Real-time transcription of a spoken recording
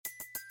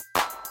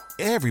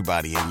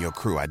Everybody in your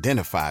crew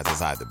identifies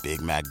as either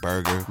Big Mac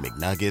Burger,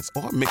 McNuggets,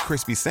 or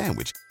McCrispy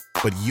Sandwich.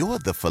 But you're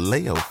the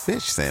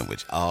Filet-O-Fish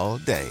Sandwich all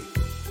day.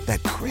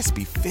 That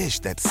crispy fish,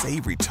 that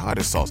savory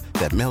tartar sauce,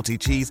 that melty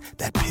cheese,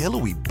 that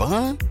pillowy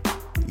bun.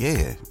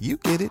 Yeah, you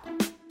get it.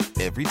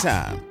 Every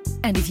time.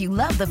 And if you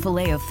love the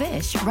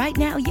Filet-O-Fish, right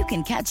now you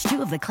can catch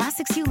two of the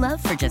classics you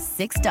love for just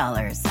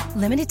 $6.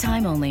 Limited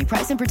time only.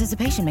 Price and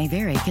participation may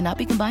vary. Cannot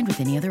be combined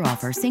with any other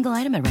offer. Single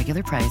item at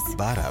regular price.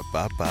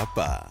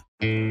 Ba-da-ba-ba-ba.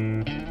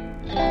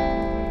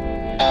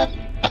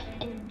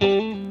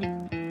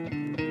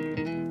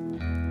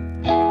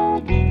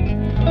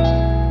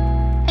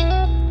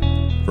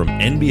 From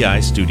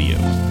NBI Studios,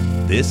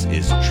 this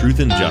is Truth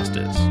and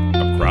Justice,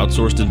 a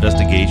crowdsourced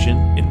investigation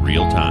in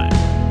real time.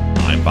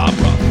 I'm Bob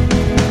Ruff.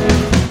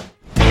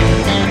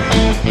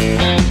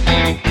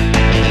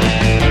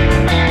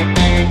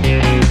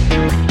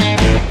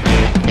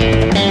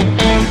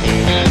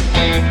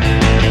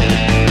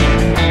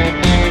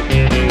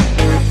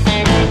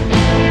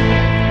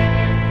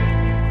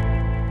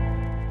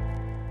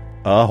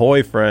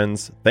 Ahoy,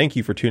 friends. Thank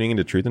you for tuning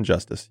into Truth and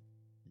Justice.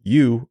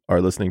 You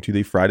are listening to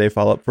the Friday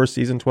Follow-Up for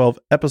Season 12,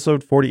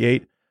 Episode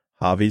 48,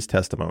 Javi's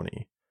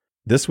Testimony.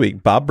 This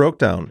week, Bob broke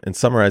down and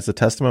summarized the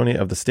testimony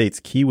of the state's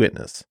key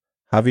witness,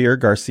 Javier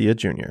Garcia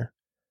Jr.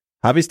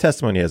 Javi's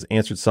testimony has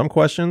answered some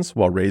questions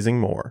while raising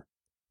more.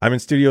 I'm in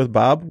studio with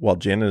Bob while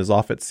Janet is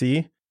off at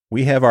sea.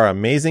 We have our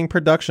amazing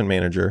production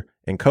manager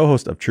and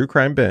co-host of True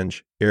Crime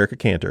Binge, Erica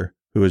Cantor,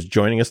 who is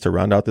joining us to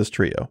round out this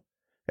trio.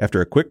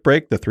 After a quick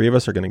break, the three of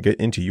us are going to get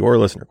into your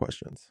listener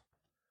questions.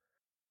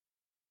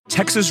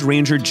 Texas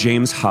Ranger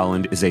James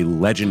Holland is a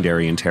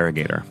legendary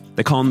interrogator.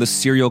 They call him the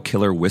serial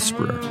killer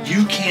whisperer.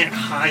 You can't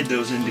hide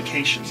those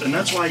indications, and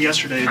that's why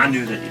yesterday I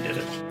knew that he did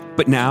it.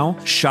 But now,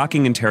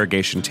 shocking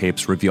interrogation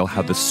tapes reveal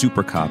how the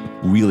super cop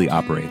really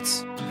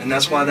operates. And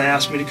that's why they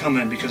asked me to come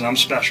in, because I'm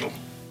special.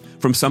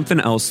 From Something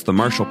Else, The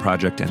Marshall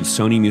Project, and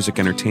Sony Music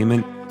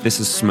Entertainment, this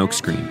is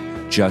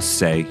Smokescreen. Just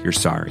say you're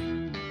sorry.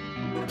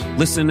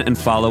 Listen and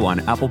follow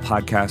on Apple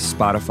Podcasts,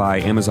 Spotify,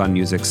 Amazon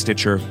Music,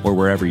 Stitcher, or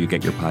wherever you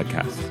get your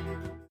podcasts.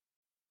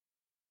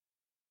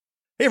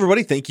 Hey,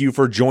 everybody. Thank you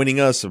for joining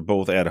us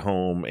both at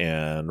home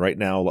and right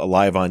now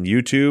live on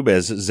YouTube.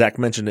 As Zach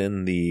mentioned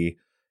in the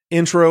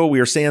intro, we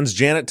are sans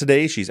Janet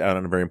today. She's out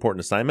on a very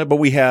important assignment, but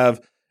we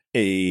have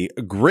a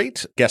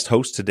great guest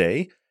host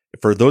today.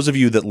 For those of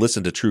you that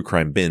listen to True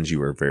Crime Binge,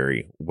 you are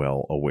very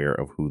well aware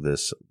of who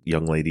this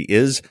young lady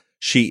is.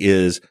 She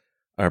is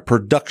our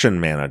production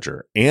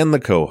manager and the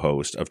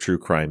co-host of True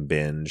Crime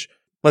Binge.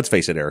 Let's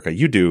face it, Erica,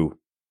 you do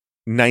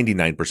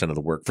 99% of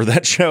the work for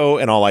that show,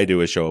 and all I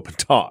do is show up and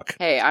talk.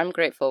 Hey, I'm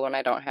grateful when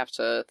I don't have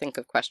to think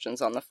of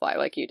questions on the fly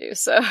like you do,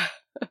 so.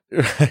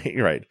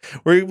 Right.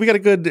 We got a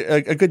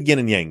good yin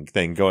and yang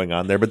thing going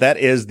on there, but that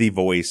is the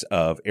voice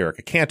of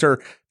Erica Cantor.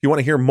 If you want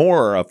to hear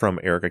more from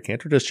Erica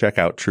Cantor, just check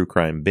out True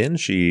Crime Binge.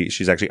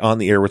 She's actually on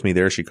the air with me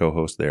there. She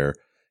co-hosts there,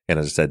 and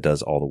as I said,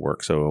 does all the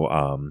work.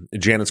 So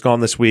Janet's gone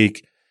this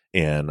week,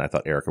 and I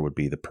thought Erica would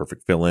be the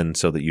perfect fill-in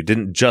so that you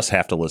didn't just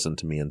have to listen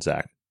to me and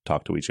Zach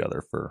talk to each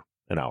other for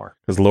an hour.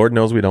 Because Lord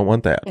knows we don't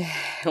want that.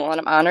 Well,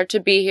 I'm honored to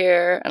be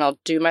here, and I'll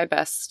do my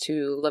best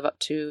to live up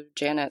to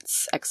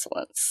Janet's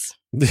excellence.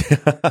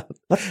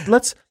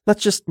 let's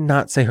just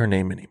not say her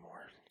name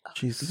anymore.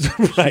 She's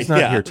right,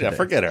 not here today. Yeah,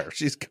 forget her.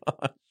 She's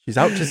gone. She's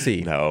out to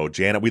sea. No,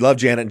 Janet. We love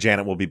Janet, and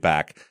Janet will be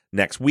back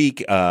next week.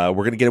 We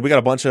got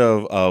a bunch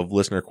of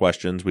listener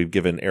questions. We've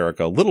given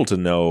Erica little to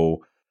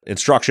no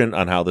instruction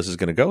on how this is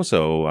going to go,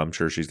 so I'm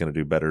sure she's going to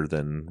do better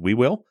than we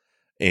will.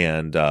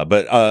 And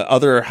but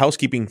other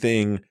housekeeping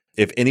thing,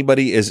 if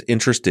anybody is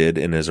interested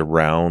and is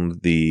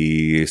around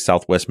the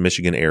Southwest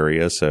Michigan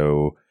area,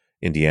 so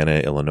Indiana,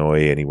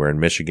 Illinois, anywhere in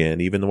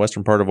Michigan, even the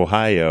western part of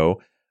Ohio,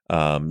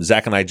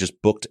 Zach and I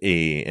just booked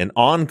an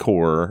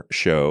encore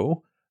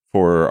show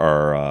for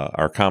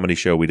our comedy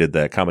show. We did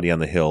the Comedy on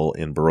the Hill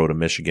in Baroda,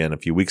 Michigan a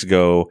few weeks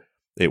ago.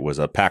 It was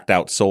a packed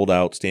out, sold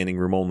out, standing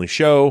room only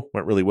show.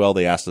 Went really well.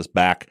 They asked us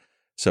back.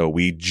 So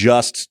we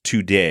just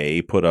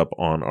today put up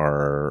on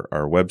our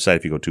website,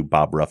 if you go to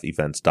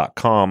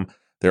bobruffevents.com,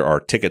 there are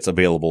tickets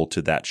available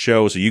to that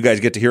show. So you guys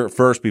get to hear it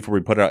first before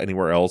we put it out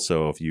anywhere else.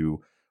 So if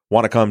you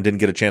want to come, didn't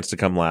get a chance to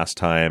come last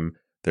time,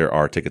 there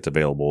are tickets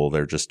available.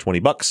 They're just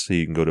 $20. So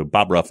you can go to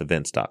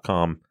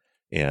bobruffevents.com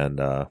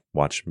and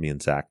watch me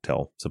and Zach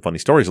tell some funny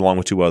stories along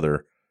with two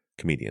other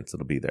comedians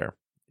that'll be there.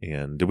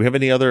 And do we have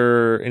any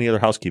other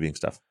housekeeping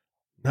stuff?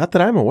 Not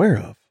that I'm aware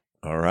of.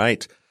 All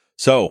right.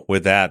 So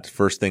with that,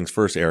 first things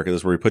first, Erica, this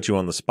is where we put you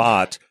on the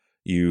spot.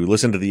 You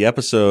listened to the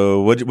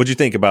episode. What'd you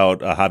think about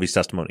Javi's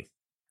testimony?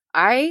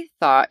 I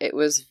thought it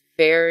was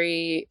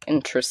very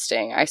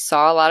interesting. I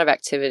saw a lot of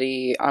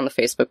activity on the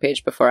Facebook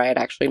page before I had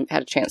actually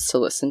had a chance to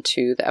listen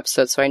to the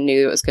episode, so I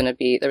knew there was going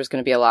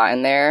to be a lot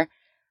in there.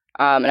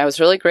 And I was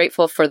really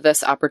grateful for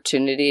this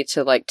opportunity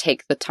to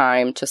take the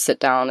time to sit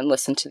down and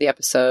listen to the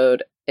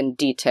episode in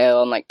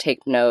detail and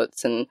take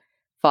notes and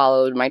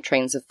followed my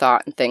trains of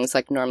thought and things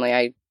normally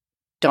I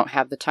don't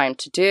have the time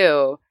to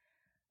do.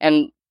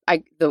 And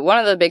one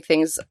of the big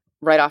things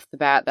right off the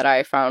bat that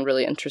I found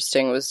really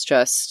interesting was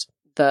just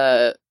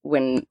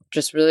when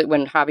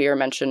Javier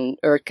mentioned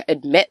or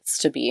admits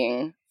to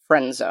being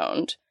friend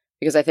zoned,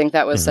 because I think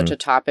that was such a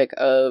topic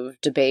of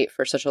debate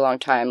for such a long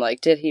time.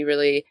 Like, did he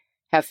really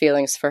have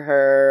feelings for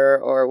her,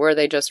 or were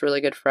they just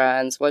really good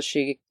friends? Was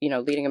she,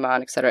 leading him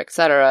on, et cetera, et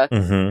cetera?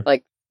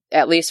 Like,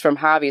 at least from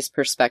Javi's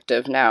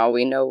perspective now,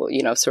 we know,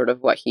 sort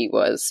of what he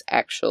was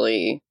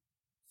actually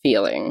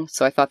feeling.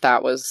 So I thought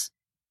that was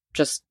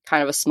just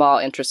kind of a small,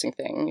 interesting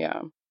thing.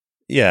 Yeah.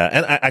 Yeah.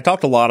 And I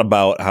talked a lot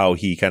about how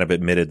he kind of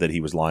admitted that he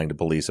was lying to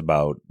police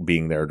about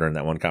being there during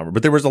that one conference.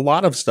 But there was a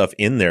lot of stuff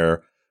in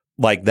there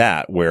like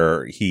that,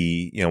 where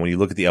he, when you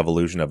look at the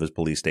evolution of his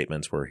police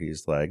statements, where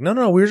he's like,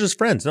 no, we were just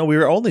friends. No, we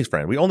were only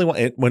friends. We only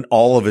want, when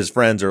all of his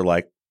friends are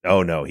like,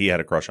 oh no, he had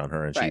a crush on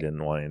her and she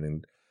didn't want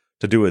anything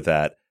to do with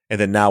that. And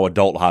then now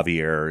adult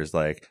Javier is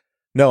like,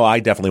 no, I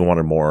definitely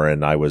wanted more.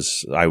 And I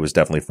was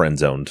definitely friend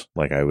zoned.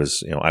 Like I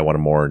was, I wanted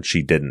more and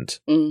she didn't.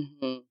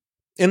 Mm-hmm.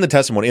 In the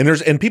testimony.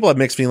 And people have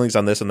mixed feelings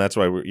on this. And that's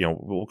why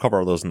we'll cover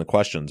all those in the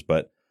questions,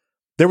 but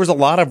there was a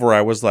lot of where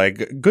I was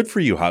like, good for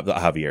you,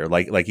 Javier.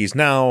 Like he's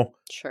now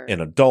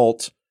an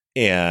adult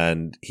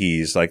and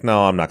he's like,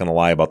 no, I'm not going to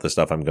lie about this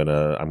stuff. I'm going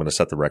to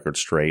set the record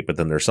straight. But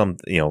then there's some,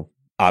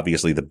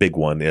 obviously the big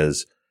one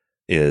is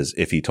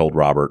if he told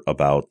Robert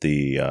about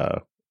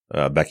the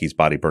Becky's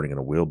body burning in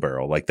a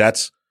wheelbarrow. Like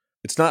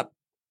it's not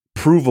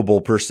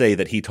provable per se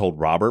that he told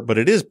Robert, but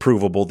it is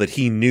provable that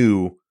he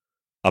knew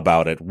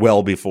about it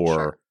well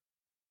before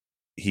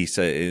he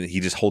said. He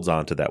just holds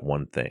on to that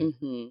one thing.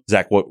 Mm-hmm.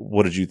 Zach,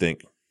 what did you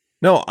think?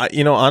 No,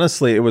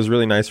 honestly, it was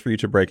really nice for you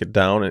to break it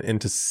down and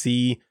to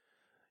see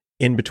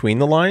in between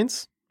the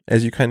lines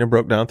as you kind of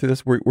broke down through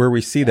this, where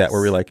we see that,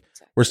 where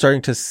we're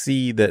starting to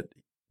see that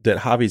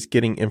Javi's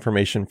getting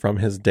information from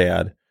his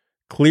dad,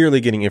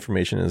 clearly getting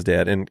information from his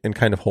dad, and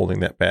kind of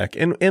holding that back.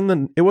 And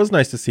then it was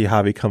nice to see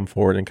Javi come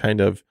forward and kind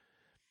of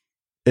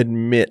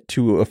admit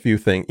to a few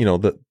things,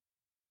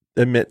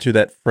 admit to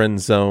that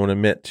friend zone,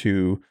 admit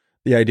to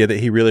the idea that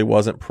he really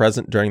wasn't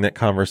present during that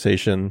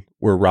conversation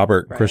where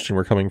Robert and Christian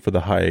were coming for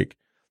the hike,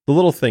 the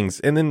little things.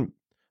 And then,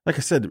 like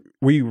I said,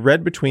 we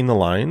read between the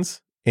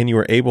lines and you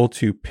were able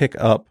to pick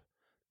up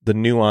the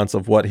nuance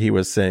of what he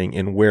was saying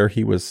and where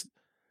he was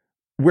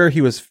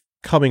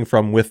coming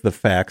from with the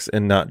facts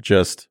and not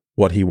just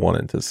what he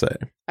wanted to say.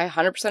 I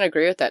 100%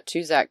 agree with that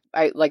too, Zach.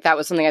 That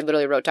was something I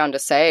literally wrote down to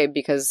say,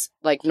 because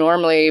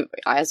normally,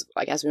 as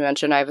we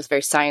mentioned, I have this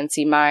very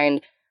sciencey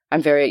mind.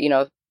 I'm very,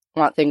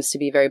 want things to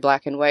be very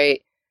black and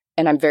white.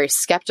 And I'm very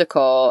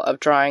skeptical of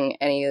drawing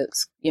any,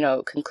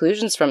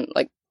 conclusions from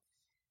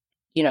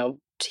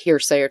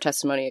hearsay or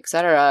testimony,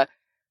 etc.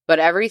 But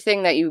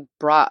everything that you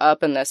brought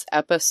up in this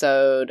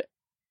episode,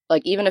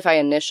 even if I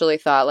initially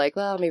thought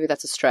well, maybe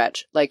that's a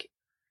stretch,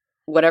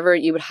 whatever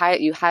you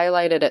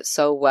highlighted it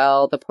so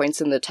well, the points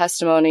in the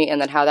testimony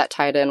and then how that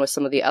tied in with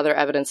some of the other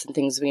evidence and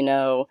things we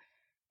know,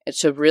 it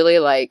should really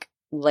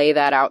lay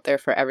that out there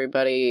for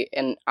everybody.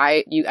 And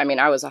I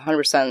was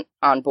 100%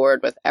 on board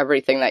with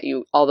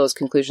everything all those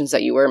conclusions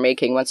that you were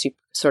making once you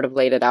sort of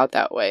laid it out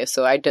that way.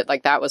 So I did,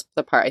 that was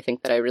the part I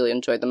think that I really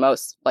enjoyed the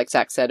most. Like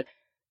Zach said,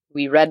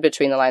 we read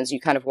between the lines.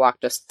 You kind of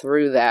walked us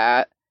through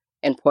that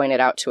and pointed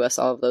out to us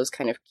all of those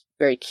kind of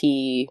very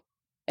key,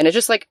 and it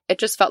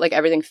just felt like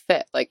everything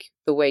fit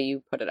the way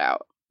you put it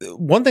out.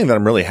 One thing that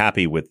I'm really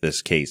happy with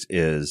this case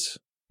is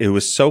it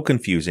was so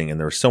confusing and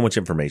there was so much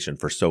information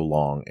for so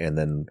long. And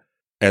then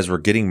as we're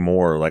getting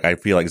more, I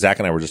feel like Zach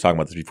and I were just talking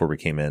about this before we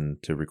came in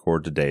to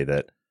record today,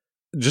 that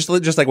just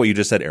like what you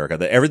just said, Erica,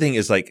 that everything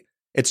is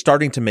it's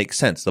starting to make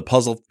sense. The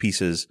puzzle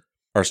pieces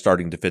are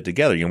starting to fit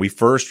together. We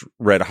first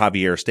read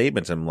Javier's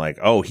statements and I'm like,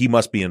 oh, he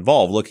must be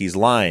involved. Look, he's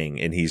lying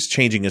and he's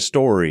changing his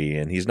story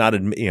and he's not,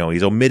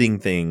 he's omitting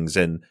things.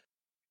 And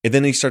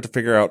then you start to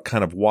figure out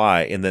kind of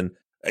why. And then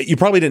you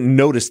probably didn't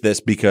notice this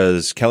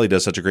because Kelly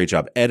does such a great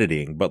job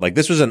editing, but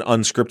this was an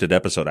unscripted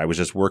episode. I was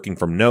just working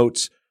from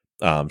notes.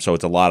 So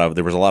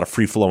there was a lot of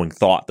free flowing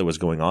thought that was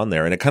going on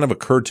there. And it kind of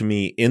occurred to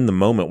me in the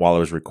moment while I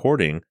was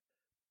recording,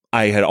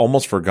 I had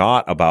almost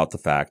forgot about the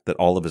fact that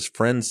all of his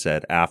friends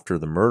said after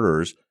the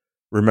murders,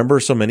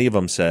 remember, so many of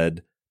them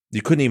said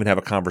you couldn't even have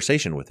a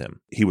conversation with him.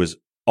 He was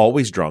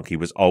always drunk. He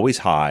was always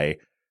high.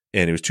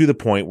 And it was to the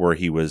point where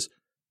he was,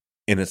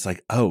 and it's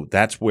oh,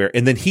 that's where,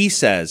 and then he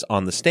says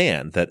on the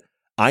stand that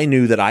I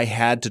knew that I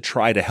had to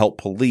try to help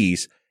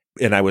police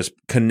and I was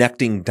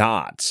connecting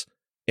dots.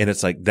 And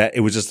it's that,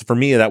 it was just, for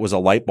me, that was a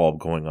light bulb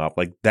going off.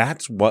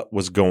 That's what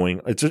was going,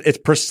 it's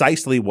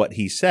precisely what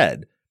he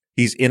said.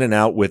 He's in and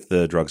out with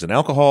the drugs and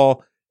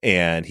alcohol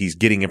and he's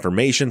getting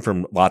information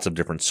from lots of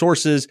different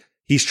sources.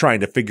 He's trying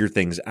to figure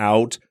things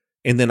out.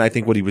 And then I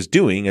think what he was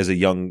doing as a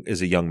young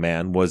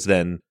man was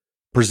then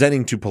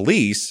presenting to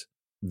police,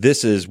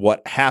 this is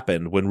what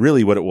happened, when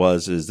really what it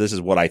was is this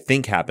is what I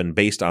think happened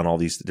based on all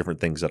these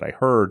different things that I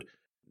heard.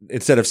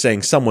 Instead of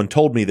saying someone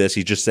told me this,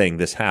 he's just saying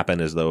this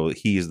happened as though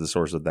he is the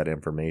source of that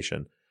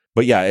information.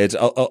 But yeah, it's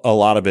a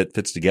lot of it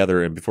fits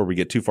together. And before we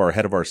get too far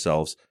ahead of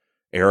ourselves,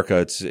 Erica,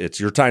 it's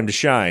your time to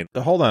shine.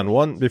 Hold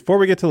on. Before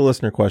we get to the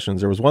listener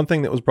questions, there was one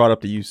thing that was brought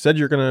up that you said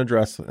you're going to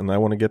address, and I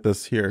want to get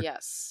this here.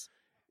 Yes.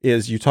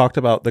 Is you talked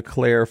about the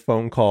Claire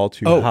phone call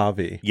to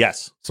Javi.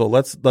 Yes. So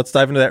let's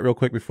dive into that real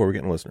quick before we get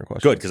into listener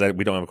questions. Good, because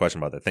we don't have a question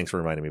about that. Thanks for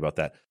reminding me about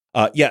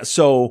that.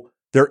 So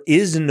there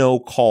is no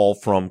call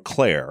from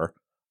Claire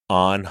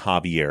on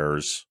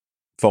Javier's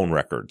phone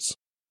records.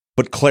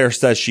 But Claire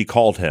says she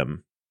called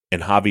him,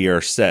 and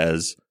Javier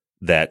says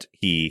that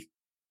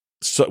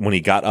when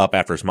he got up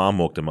after his mom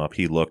woke him up,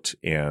 he looked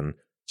and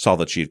saw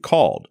that she had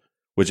called,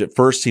 which at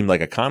first seemed like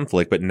a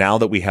conflict. But now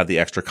that we have the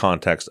extra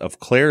context of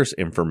Claire's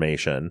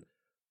information,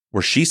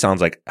 where she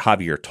sounds like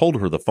Javier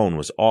told her the phone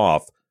was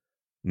off,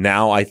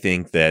 now I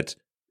think that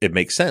it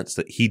makes sense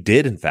that he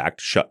did, in fact,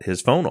 shut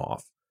his phone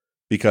off,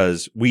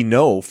 because we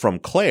know from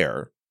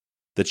Claire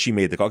that she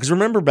made the call. Because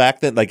remember back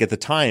then, like at the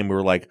time, we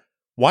were like,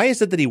 why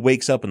is it that he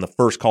wakes up and the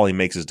first call he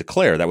makes is to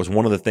Claire? That was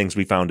one of the things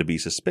we found to be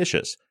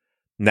suspicious.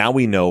 Now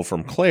we know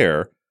from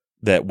Claire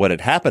that what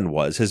had happened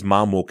was his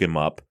mom woke him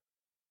up.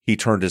 He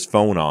turned his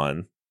phone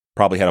on,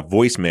 probably had a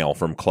voicemail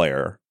from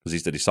Claire because he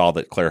said he saw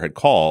that Claire had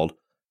called,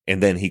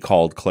 and then he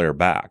called Claire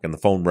back. And the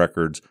phone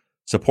records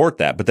support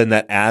that. But then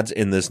that adds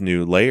in this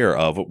new layer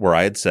of where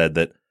I had said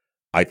that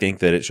I think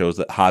that it shows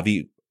that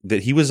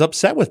that he was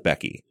upset with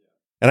Becky.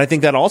 And I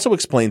think that also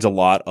explains a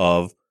lot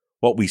of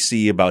what we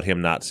see about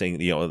him not saying,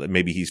 that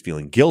maybe he's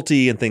feeling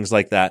guilty and things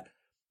like that.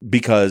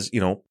 Because,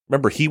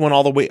 remember, he went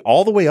all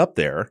the way up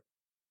there,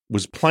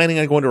 was planning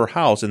on going to her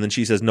house, and then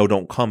she says, no,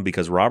 don't come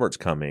because Robert's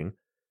coming.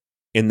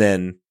 And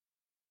then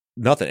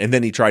nothing. And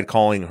then he tried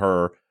calling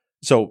her.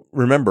 So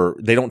remember,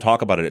 they don't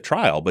talk about it at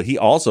trial, but he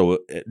also,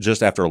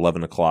 just after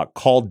 11 o'clock,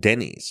 called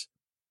Denny's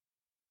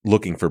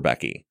looking for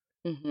Becky,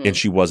 and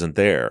she wasn't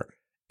there.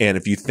 And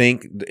if you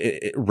think,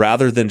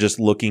 rather than just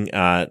looking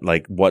at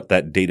like what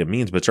that data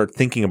means, but start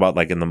thinking about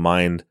like in the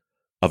mind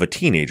of a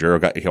teenager,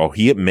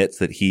 he admits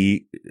that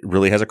he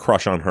really has a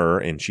crush on her,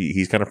 and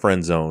he's kind of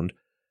friend zoned.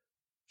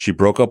 She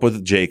broke up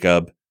with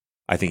Jacob.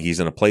 I think he's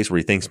in a place where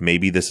he thinks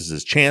maybe this is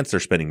his chance. They're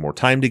spending more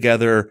time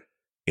together.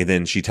 And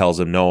then she tells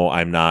him, no,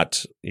 I'm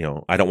not,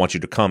 I don't want you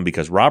to come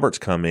because Robert's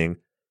coming.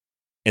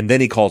 And then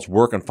he calls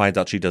work and finds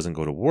out she doesn't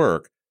go to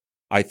work.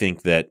 I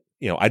think that,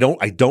 I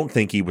don't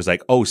think he was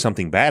like, oh,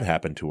 something bad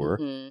happened to her.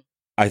 Mm-hmm.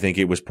 I think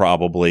it was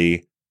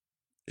probably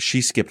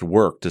she skipped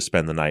work to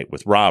spend the night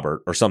with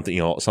Robert or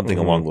something, something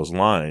along those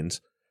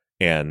lines,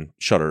 and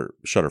shut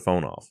her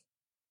phone off.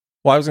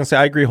 Well, I was going to say,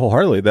 I agree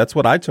wholeheartedly. That's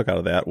what I took out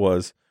of that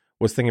was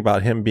thinking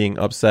about him being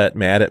upset,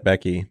 mad at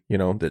Becky,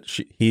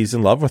 that he's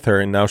in love with her,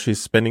 and now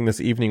she's spending this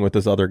evening with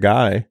this other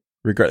guy,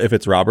 if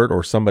it's Robert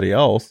or somebody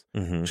else.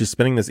 Mm-hmm. She's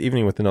spending this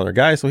evening with another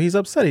guy, so he's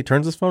upset. He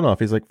turns his phone off.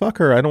 He's like, fuck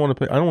her. I don't want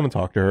to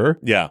talk to her.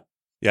 Yeah.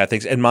 Yeah, I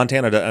think so. And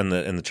Montana in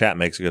the chat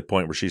makes a good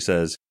point where she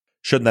says,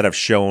 shouldn't that have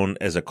shown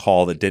as a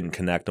call that didn't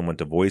connect and went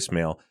to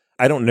voicemail?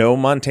 I don't know,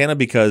 Montana,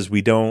 because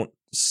we don't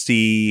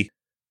see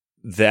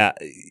that,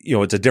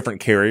 it's a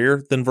different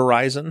carrier than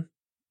Verizon.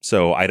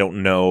 So I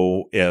don't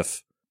know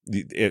if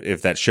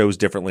that shows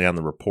differently on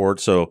the report.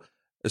 So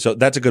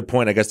that's a good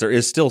point. I guess there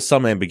is still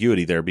some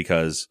ambiguity there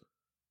because,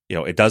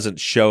 it doesn't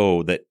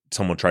show that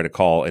someone tried to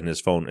call and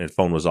his phone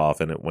was off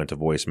and it went to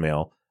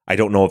voicemail. I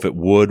don't know if it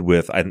would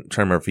I'm trying to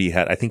remember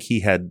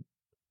if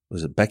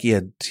was it Becky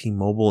had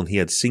T-Mobile and he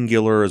had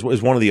Singular as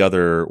one of the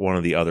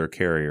other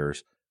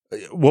carriers.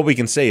 What we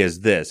can say is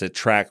this: it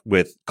tracked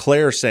with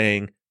Claire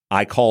saying,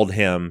 I called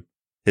him,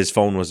 his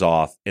phone was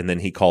off, and then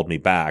he called me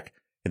back.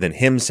 And then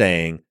him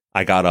saying,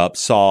 I got up,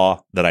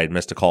 saw that I had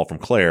missed a call from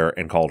Claire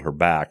and called her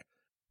back.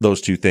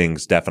 Those two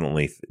things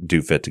definitely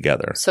do fit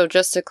together. So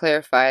just to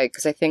clarify,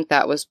 because I think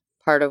that was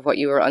part of what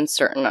you were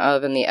uncertain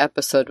of in the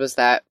episode, was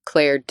that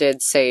Claire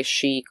did say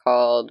she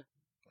called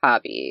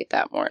Javi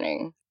that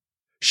morning.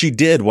 She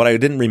did. What I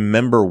didn't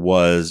remember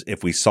was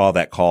if we saw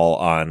that call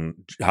on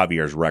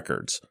Javier's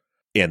records.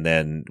 And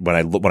then when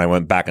I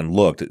went back and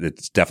looked,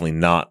 it's definitely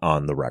not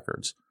on the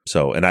records.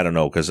 So, and I don't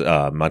know, because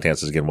Montana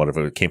says again, what if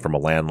it came from a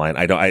landline?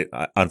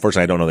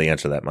 Unfortunately, I don't know the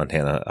answer to that,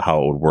 Montana,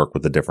 how it would work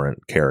with the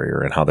different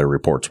carrier and how their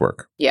reports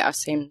work. Yeah,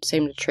 same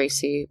to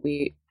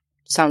Tracy.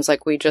 Sounds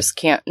like we just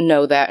can't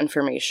know that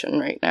information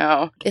right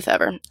now, if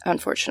ever,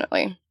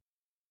 unfortunately.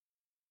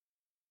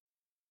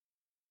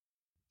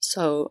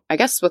 So I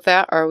guess with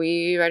that, are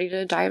we ready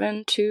to dive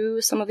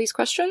into some of these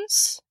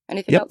questions?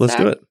 Anything else? Yep, let's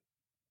do it.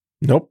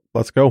 Nope,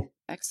 let's go.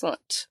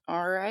 Excellent.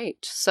 All right.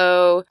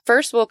 So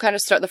first we'll kind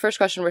of start, the first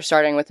question we're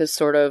starting with is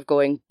sort of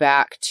going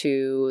back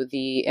to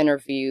the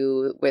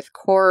interview with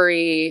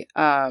Corey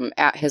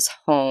at his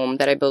home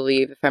that I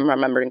believe, if I'm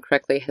remembering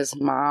correctly, his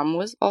mom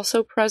was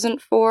also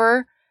present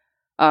for.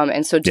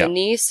 And so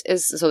Denise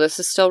so this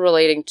is still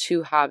relating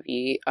to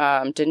Javi.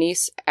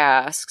 Denise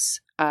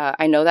asks,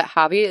 I know that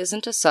Javi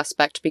isn't a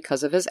suspect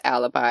because of his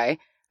alibi.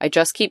 I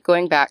just keep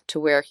going back to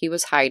where he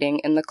was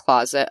hiding in the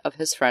closet of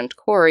his friend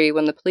Corey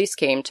when the police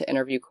came to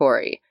interview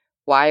Corey.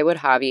 Why would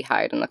Javi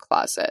hide in the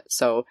closet?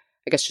 So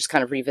I guess just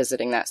kind of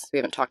revisiting that, since we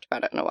haven't talked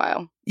about it in a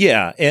while.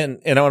 Yeah, and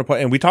I want to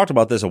point, and we talked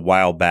about this a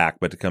while back,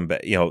 but to come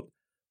back,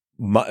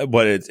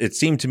 What it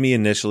seemed to me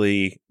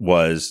initially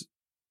was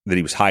that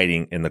he was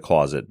hiding in the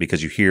closet,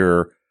 because you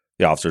hear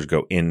the officers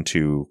go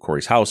into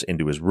Corey's house,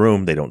 into his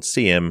room. They don't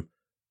see him.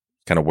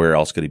 Kind of where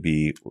else could he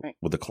be? Right.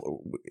 With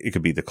it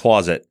could be the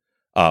closet,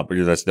 but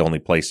that's the only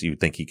place you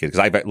think he could.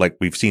 Because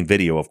we've seen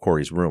video of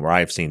Corey's room, or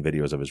I've seen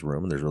videos of his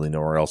room, and there's really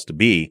nowhere else to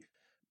be.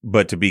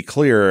 But to be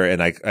clear,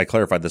 and I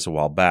clarified this a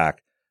while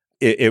back,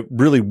 it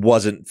really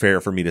wasn't fair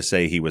for me to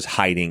say he was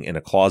hiding in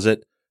a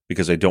closet,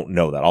 because I don't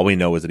know that. All we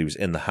know is that he was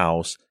in the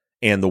house,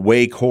 and the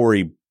way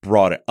Corey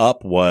brought it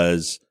up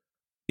was,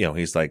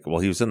 he's like, well,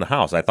 he was in the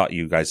house. I thought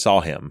you guys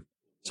saw him.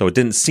 So it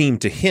didn't seem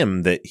to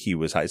him that he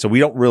was hiding. So we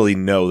don't really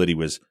know that he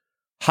was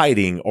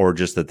hiding, or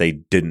just that they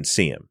didn't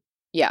see him.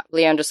 Yeah,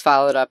 Leanne just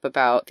followed up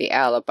about the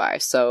alibi.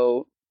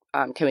 So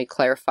can we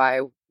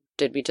clarify,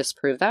 did we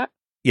disprove that?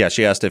 Yeah,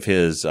 she asked if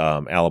his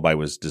alibi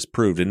was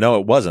disproved, and no,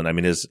 it wasn't. I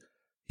mean,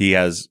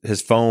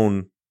 his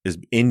phone is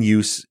in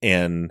use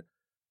and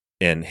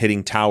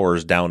hitting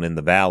towers down in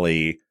the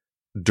valley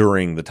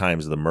during the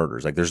times of the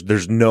murders. Like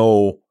there's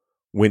no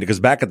window, because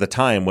back at the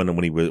time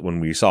when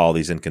we saw all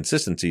these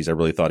inconsistencies, I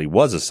really thought he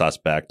was a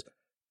suspect,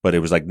 but it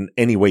was like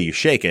any way you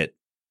shake it,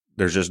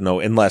 there's just no,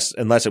 unless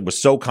it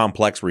was so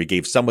complex where he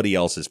gave somebody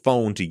else his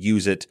phone to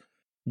use it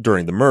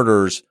during the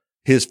murders.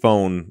 His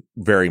phone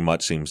very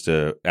much seems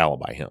to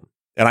alibi him.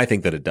 And I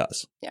think that it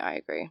does. Yeah, I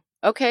agree.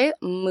 Okay,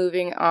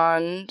 moving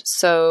on.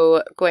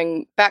 So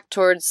going back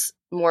towards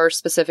more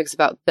specifics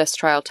about this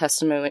trial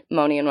testimony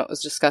and what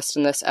was discussed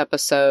in this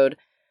episode,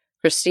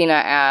 Christina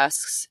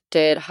asks,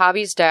 did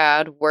Javi's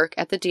dad work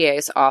at the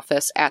DA's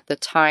office at the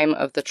time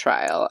of the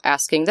trial?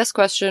 Asking this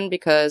question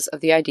because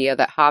of the idea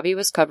that Javi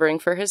was covering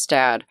for his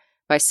dad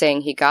by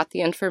saying he got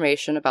the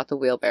information about the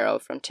wheelbarrow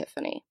from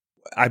Tiffany.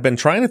 I've been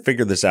trying to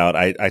figure this out.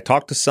 I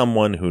talked to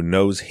someone who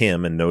knows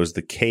him and knows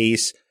the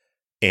case,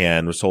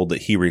 and was told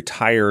that he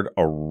retired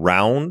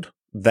around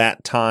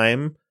that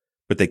time,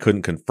 but they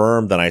couldn't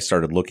confirm. Then I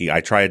started looking.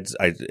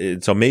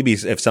 So maybe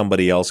if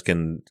somebody else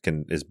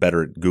is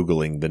better at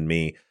Googling than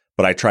me,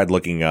 but I tried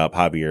looking up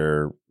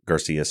Javier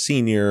Garcia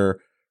Sr.,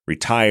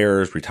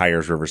 retires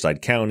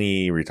Riverside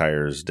County,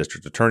 retires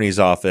District Attorney's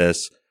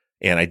Office,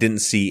 and I didn't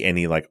see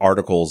any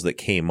articles that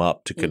came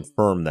up to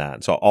confirm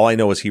that. So all I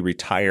know is he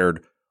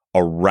retired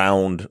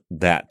around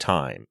that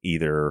time.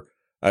 Either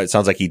it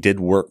sounds like he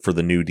did work for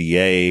the new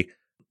DA,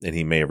 and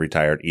he may have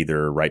retired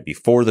either right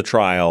before the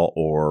trial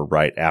or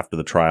right after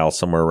the trial,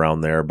 somewhere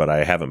around there, but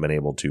I haven't been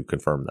able to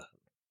confirm that.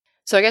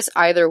 So I guess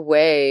either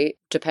way,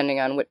 depending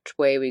on which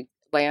way we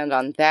land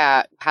on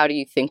that, how do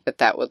you think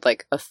that would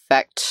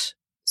affect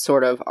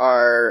sort of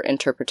our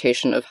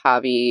interpretation of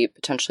Javi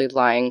potentially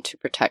lying to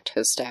protect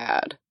his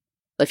dad?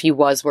 If he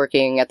was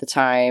working at the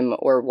time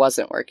or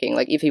wasn't working,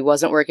 if he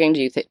wasn't working,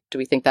 do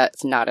we think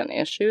that's not an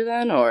issue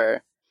then,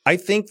 or? I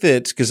think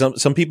that because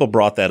some people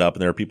brought that up,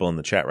 and there are people in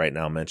the chat right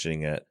now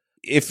mentioning it.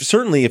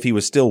 If he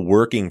was still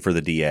working for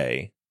the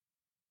DA,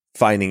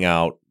 finding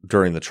out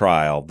during the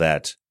trial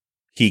that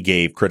he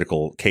gave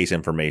critical case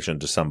information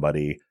to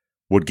somebody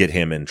would get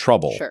him in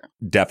trouble. Sure.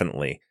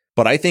 Definitely.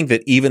 But I think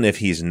that even if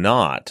he's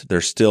not,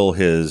 there's still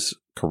his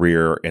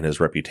career and his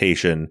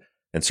reputation.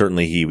 And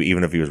certainly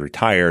even if he was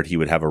retired, he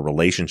would have a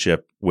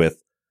relationship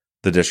with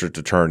the district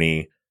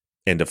attorney.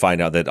 And to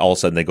find out that all of a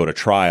sudden they go to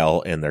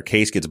trial and their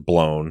case gets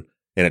blown,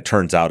 and it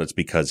turns out it's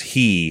because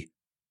he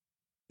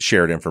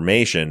shared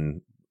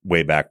information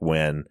way back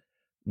when,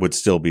 would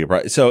still be a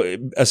problem. So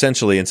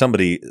essentially, and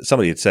somebody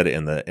had said it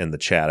in the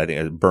chat. I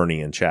think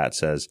Bernie in chat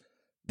says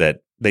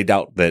that they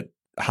doubt that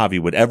Javi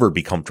would ever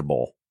be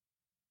comfortable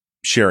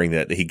sharing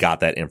that he got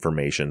that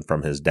information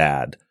from his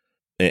dad,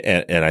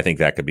 and I think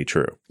that could be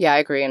true. Yeah, I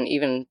agree. And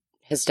even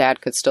his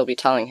dad could still be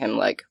telling him,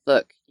 look,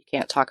 you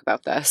can't talk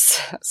about this.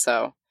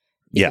 So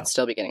he could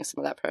still be getting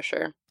some of that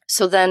pressure.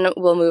 So then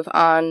we'll move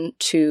on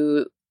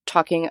to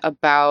talking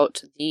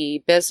about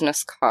the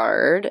business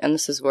card. And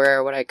this is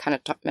where what I kind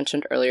of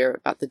mentioned earlier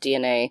about the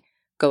DNA,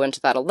 go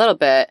into that a little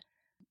bit.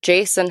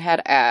 Jason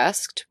had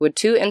asked, would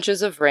 2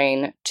 inches of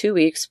rain 2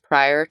 weeks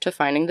prior to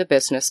finding the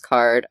business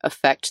card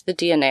affect the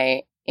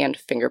DNA and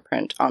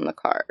fingerprint on the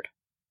card?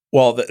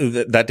 Well,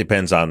 that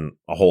depends on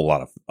a whole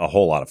lot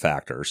of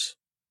factors.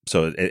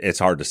 So it's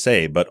hard to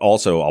say. But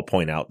also, I'll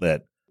point out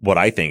that what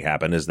I think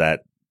happened is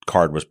that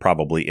card was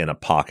probably in a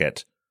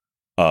pocket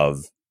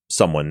of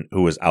someone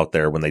who was out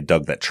there when they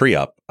dug that tree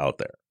up out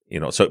there.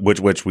 So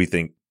which we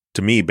think,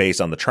 to me,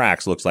 based on the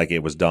tracks, looks like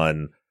it was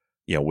done,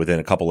 within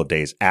a couple of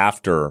days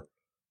after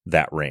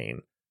that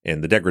rain.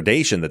 And the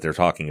degradation that they're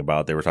talking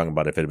about, they were talking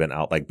about if it had been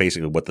out,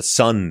 basically what the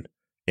sun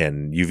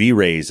and UV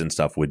rays and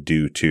stuff would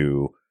do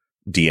to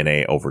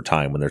DNA over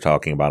time, when they're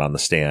talking about on the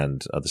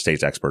stand, the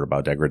state's expert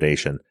about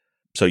degradation.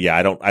 So yeah,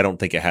 I don't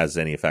think it has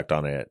any effect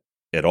on it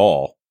at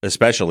all,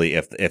 especially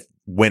if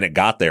when it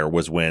got there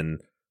was when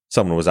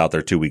someone was out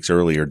there 2 weeks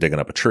earlier digging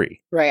up a tree.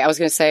 Right. I was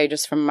going to say,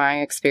 just from my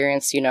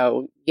experience,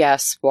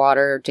 yes,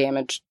 water can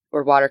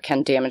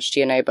damage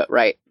DNA, but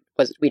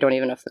we don't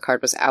even know if the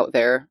card was out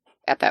there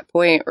at that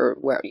point, or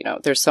where,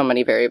 there's so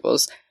many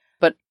variables.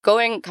 But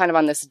going kind of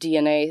on this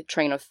DNA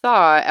train of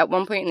thought, at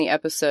one point in the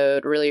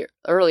episode, really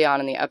early on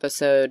in the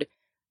episode,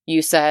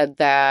 you said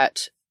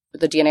that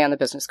the DNA on the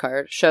business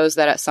card shows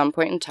that at some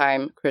point in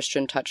time,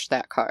 Christian touched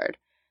that card.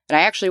 And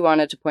I actually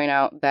wanted to point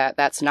out that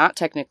that's not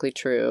technically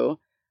true.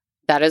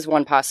 That is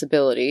one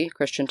possibility.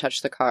 Christian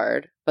touched the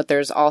card. But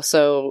there's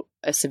also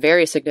a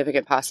very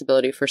significant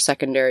possibility for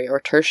secondary or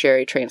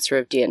tertiary transfer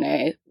of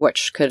DNA,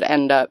 which could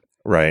end up,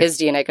 his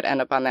DNA could end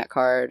up on that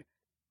card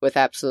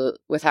without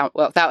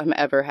him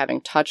ever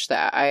having touched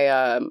that.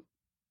 I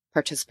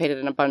participated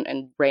in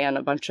and ran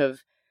a bunch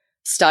of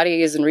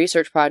studies and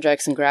research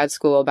projects in grad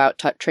school about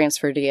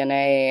transfer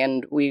DNA,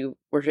 and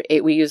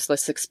we used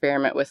this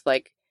experiment with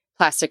like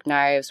plastic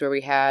knives where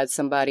we had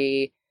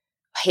somebody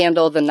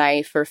handle the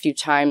knife for a few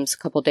times, a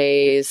couple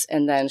days,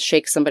 and then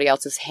shake somebody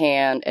else's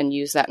hand and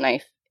use that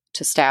knife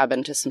to stab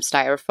into some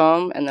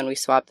styrofoam, and then we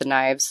swapped the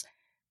knives.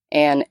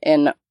 And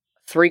in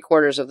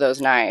 3/4 of those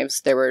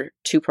knives, there were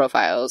 2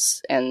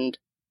 profiles, and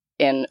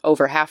in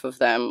over half of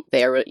them,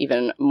 there were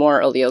even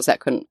more alleles that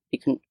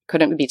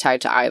couldn't be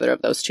tied to either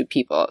of those 2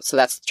 people. So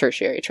that's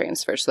tertiary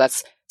transfer. So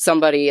that's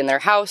somebody in their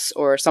house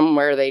or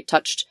somewhere they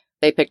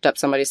picked up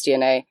somebody's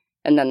DNA,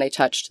 and then they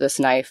touched this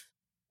knife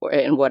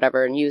and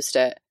whatever and used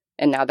it.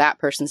 And now that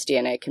person's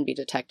DNA can be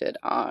detected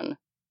on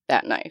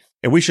that knife.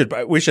 And we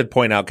should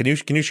point out, can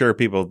you share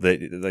people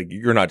that like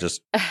you're not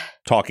just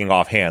talking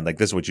offhand, like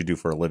this is what you do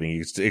for a living.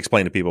 You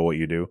explain to people what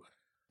you do.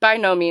 By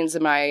no means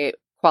am I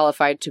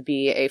qualified to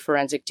be a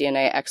forensic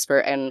DNA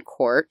expert in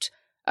court.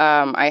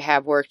 I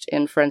have worked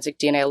in forensic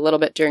DNA a little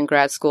bit during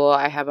grad school.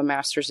 I have a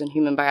master's in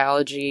human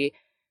biology.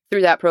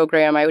 Through that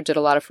program, I did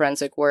a lot of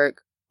forensic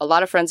work, a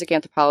lot of forensic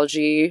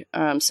anthropology,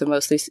 so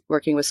mostly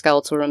working with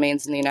skeletal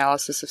remains and the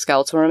analysis of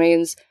skeletal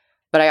remains.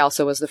 But I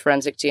also was the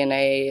forensic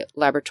DNA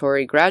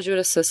laboratory graduate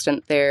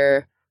assistant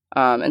there.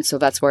 And so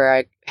that's where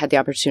I had the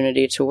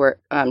opportunity to work,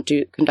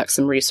 conduct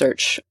some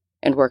research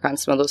and work on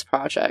some of those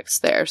projects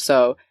there.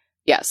 So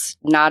yes,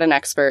 not an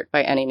expert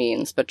by any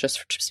means, but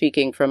just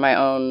speaking from my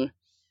own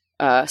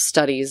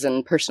studies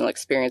and personal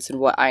experience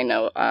and what I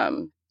know.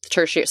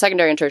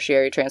 Secondary and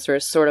tertiary transfer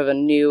is sort of a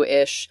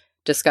new-ish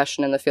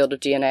discussion in the field of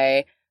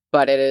DNA,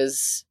 but it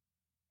is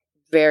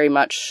very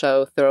much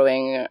so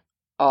throwing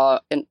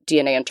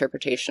DNA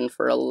interpretation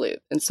for a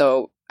loop. And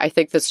so I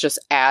think this just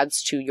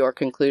adds to your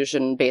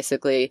conclusion.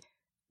 Basically,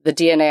 the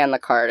DNA on the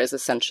card is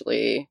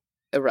essentially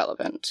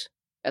irrelevant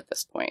at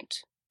this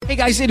point. Hey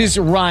guys, it is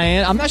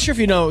Ryan. I'm not sure if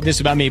you know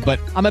this about me,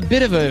 but I'm a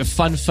bit of a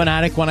fun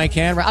fanatic when I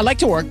can. I like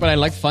to work, but I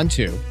like fun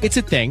too. It's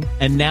a thing.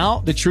 And now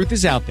the truth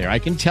is out there. I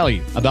can tell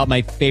you about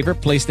my favorite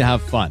place to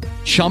have fun.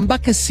 Chumba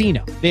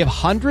Casino. They have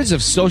hundreds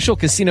of social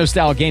casino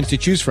style games to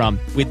choose from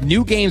with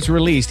new games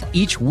released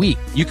each week.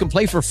 You can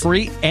play for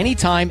free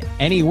anytime,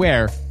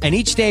 anywhere. And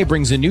each day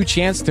brings a new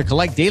chance to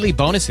collect daily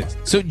bonuses.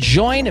 So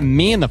join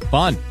me in the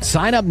fun.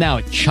 Sign up now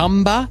at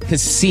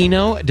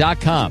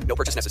ChumbaCasino.com. No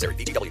purchase necessary.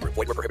 VGW. Void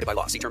where prohibited by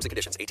law. See terms and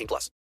conditions.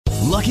 18+.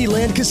 Lucky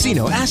Land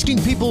Casino,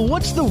 asking people,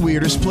 what's the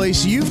weirdest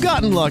place you've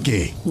gotten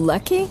lucky?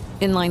 Lucky?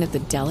 In line at the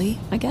deli,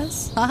 I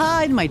guess?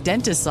 Aha, in my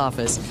dentist's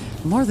office.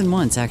 More than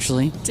once,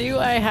 actually. Do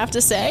I have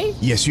to say?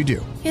 Yes, you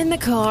do. In the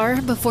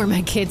car before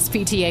my kids'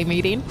 PTA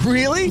meeting.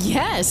 Really?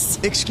 Yes.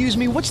 Excuse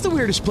me, what's the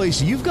weirdest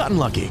place you've gotten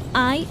lucky?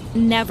 I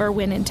never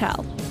win and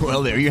tell.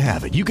 Well, there you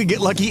have it. You can get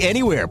lucky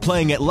anywhere,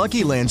 playing at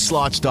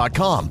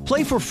LuckyLandSlots.com.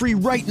 Play for free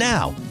right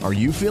now. Are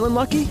you feeling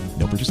lucky?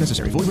 No purchase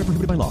necessary. Void where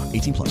prohibited by law.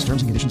 18+.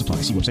 Terms and conditions apply.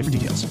 See website for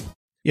details.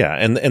 Yeah,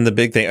 and the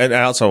big thing, and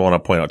I also want to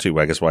point out too,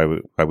 I guess why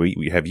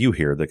we have you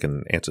here that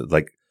can answer,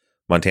 like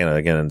Montana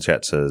again in the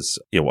chat says,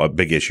 a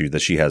big issue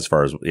that she has as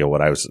far as,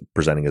 what I was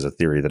presenting as a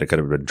theory that it could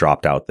have been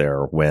dropped out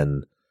there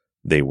when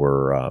they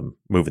were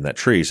moving that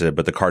tree. So,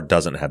 but the card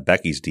doesn't have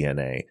Becky's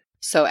DNA.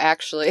 So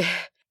actually,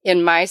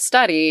 in my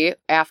study,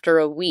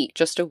 after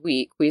just a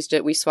week,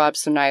 we swabbed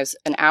some knives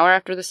an hour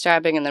after the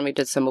stabbing, and then we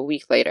did some a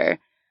week later,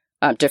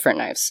 different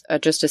knives,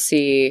 just to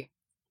see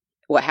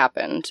what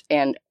happened.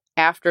 And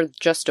after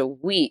just a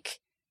week,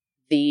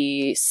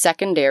 the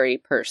secondary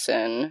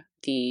person,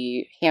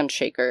 the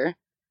handshaker,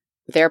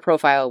 their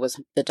profile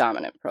was the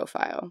dominant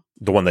profile.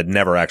 The one that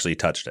never actually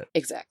touched it.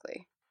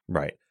 Exactly.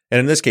 Right. And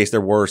in this case, there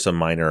were some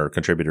minor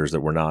contributors that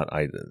were not,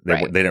 they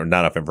didn't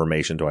not enough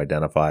information to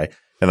identify.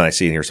 And then I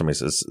see in here somebody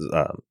says,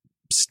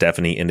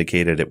 Stephanie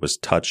indicated it was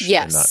touch and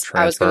not transfer.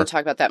 I was going to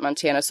talk about that,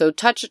 Montana. So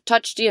touch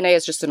DNA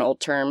is just an old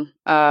term.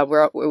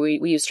 We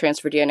use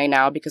transfer DNA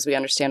now because we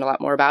understand a lot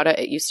more about it.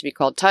 It used to be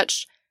called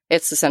touch.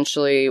 It's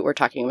essentially, we're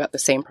talking about the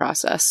same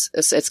process.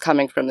 It's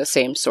coming from the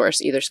same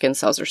source, either skin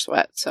cells or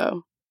sweat.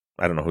 So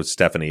I don't know who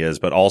Stephanie is,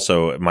 but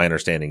also my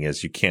understanding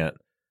is you can't,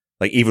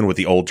 like even with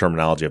the old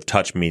terminology of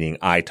touch meaning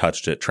I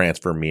touched it,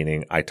 transfer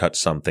meaning I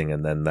touched something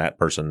and then that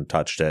person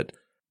touched it.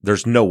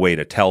 There's no way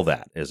to tell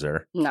that, is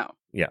there? No.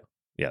 Yeah,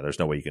 there's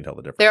no way you can tell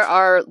the difference. There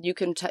are, you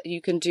can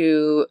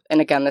do, and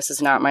again, this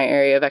is not my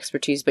area of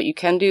expertise, but you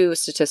can do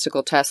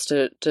statistical tests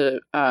to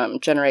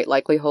generate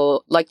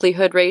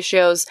likelihood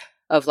ratios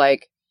of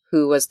like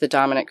who was the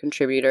dominant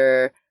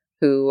contributor,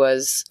 who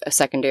was a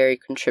secondary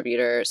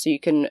contributor. So you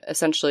can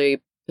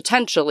essentially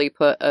potentially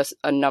put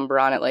a number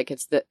on it, like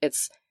it's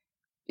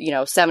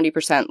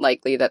 70%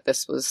 likely that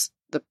this was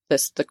the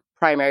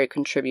primary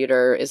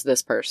contributor is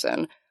this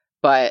person.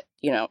 But,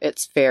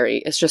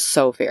 it's just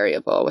so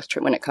variable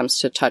when it comes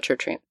to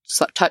touch/transfer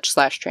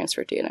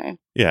DNA.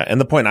 Yeah. And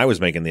the point I was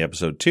making in the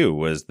episode too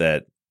was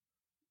that,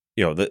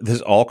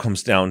 this all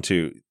comes down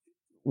to,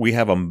 we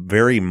have a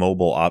very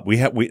mobile,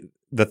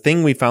 the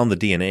thing we found the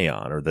DNA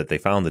on, or that they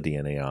found the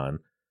DNA on,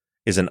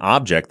 is an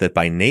object that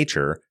by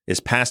nature is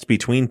passed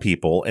between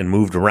people and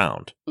moved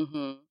around.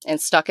 Mm-hmm. And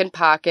stuck in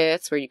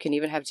pockets where you can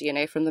even have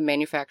DNA from the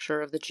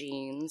manufacturer of the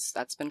genes.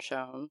 That's been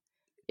shown.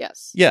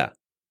 Yes. Yeah.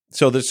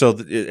 So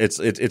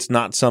it's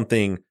not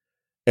something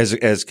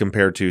as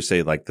compared to,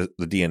 say, like the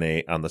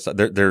DNA on the side.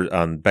 They're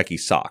on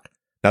Becky's sock.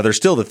 Now, there's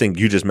still the thing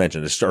you just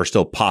mentioned. There are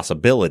still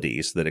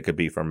possibilities that it could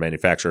be from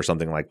manufacturer or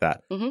something like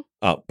that. Mm-hmm.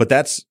 But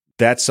that's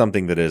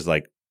something that is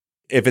like,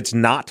 if it's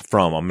not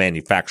from a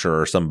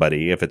manufacturer or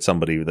somebody, if it's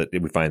somebody that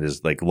we find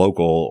is like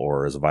local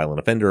or is a violent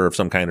offender of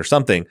some kind or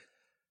something,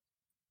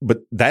 but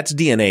that's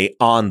DNA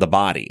on the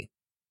body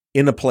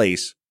in a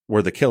place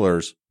where the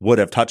killers would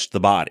have touched the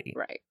body.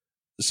 Right.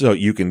 So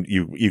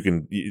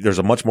there's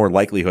a much more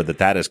likelihood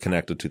that is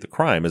connected to the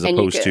crime as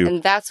opposed to.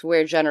 And that's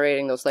where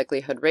generating those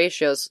likelihood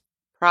ratios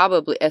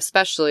probably,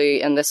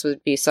 especially, and this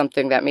would be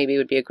something that maybe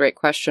would be a great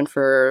question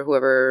for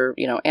whoever,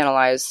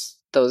 analyze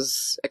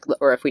those,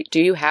 or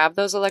do you have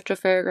those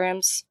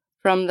electropherograms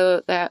from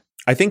that?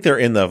 I think they're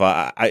in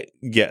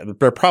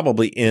they're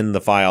probably in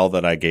the file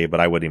that I gave, but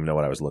I wouldn't even know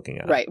what I was looking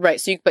at. Right.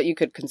 So, but you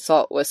could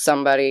consult with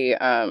somebody.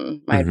 My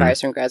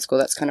advisor in grad school,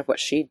 that's kind of what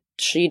she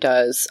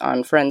does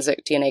on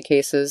forensic DNA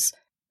cases.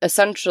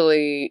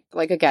 Essentially,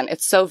 like, again,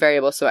 it's so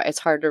variable, so it's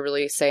hard to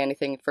really say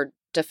anything for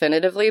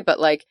definitively. But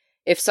like,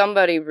 if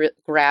somebody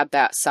grabbed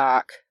that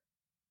sock,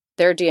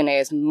 their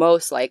DNA is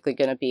most likely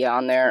going to be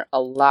on there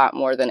a lot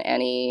more than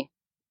any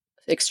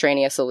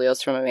extraneous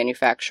alleles from a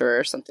manufacturer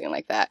or something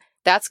like that.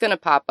 That's going to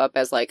pop up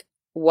as like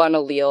one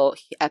allele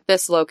at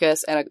this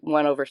locus and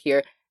one over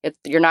here.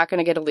 You're not going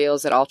to get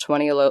alleles at all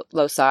 20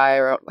 loci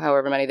or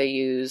however many they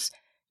use.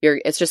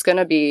 It's just going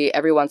to be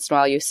every once in a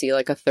while you see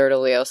like a third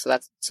allele.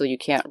 So you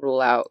can't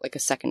rule out like a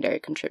secondary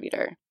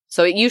contributor.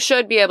 So you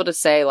should be able to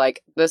say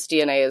like this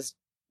DNA is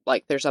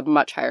like there's a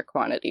much higher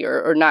quantity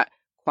or not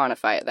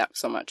quantify it that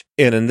so much.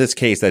 And in this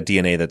case, that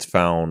DNA that's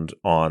found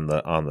on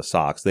the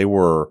socks, they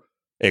were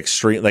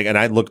extreme. Like, and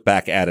I looked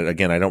back at it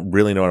again. I don't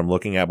really know what I'm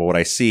looking at, but what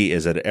I see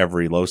is at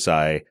every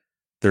loci,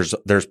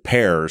 there's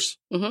pairs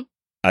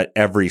at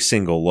every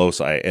single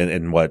loci.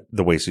 And what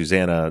the way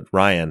Susanna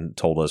Ryan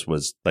told us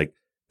was like,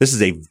 this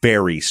is a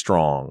very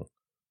strong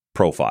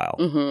profile.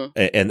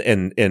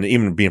 And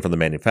even being from the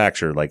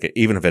manufacturer, like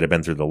even if it had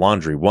been through the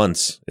laundry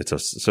once,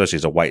 especially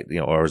as a white,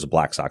 or as a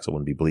black sock, so it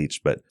wouldn't be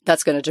bleached, but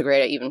that's going to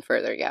degrade it even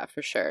further. Yeah,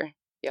 for sure.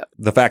 Yep.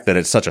 The fact that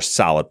it's such a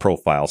solid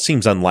profile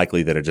seems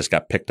unlikely that it just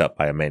got picked up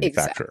by a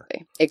manufacturer.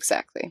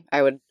 Exactly.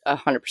 I would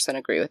 100%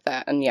 agree with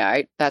that. And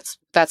yeah, that's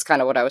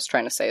kind of what I was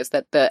trying to say, is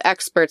that the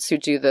experts who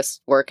do this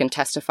work and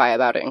testify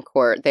about it in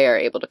court, they are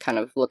able to kind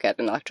of look at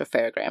an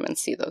electropherogram and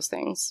see those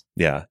things.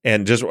 Yeah.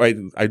 And just, I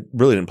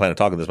really didn't plan on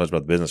talking this much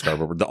about the business card,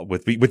 but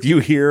with you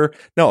here,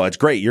 no, it's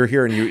great. You're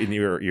here and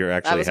you're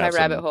actually that was my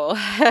rabbit hole.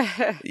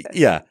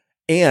 Yeah.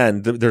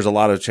 And there's a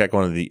lot of check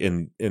on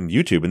in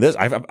YouTube, and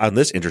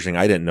this interesting.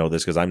 I didn't know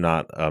this because I'm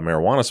not a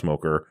marijuana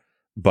smoker,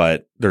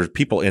 but there's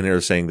people in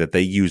there saying that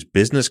they use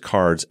business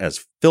cards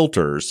as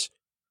filters.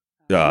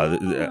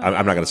 I'm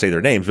not going to say their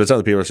names, but some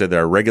of the people say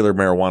they're regular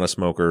marijuana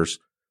smokers.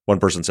 One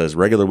person says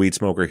regular weed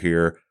smoker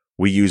here.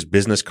 We use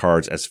business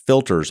cards as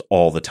filters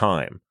all the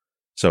time.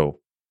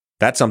 So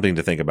that's something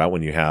to think about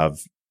when you have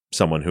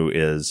someone who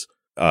is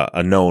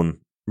a known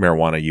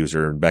marijuana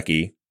user, and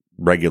Becky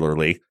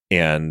regularly,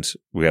 and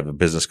we have a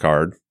business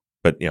card,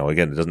 but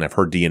again, it doesn't have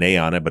her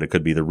DNA on it, but it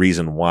could be the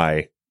reason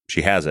why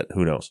she has it.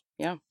 Who knows?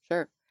 Yeah,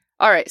 sure.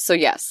 All right. So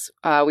yes,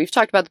 we've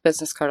talked about the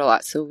business card a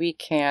lot, so we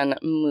can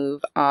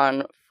move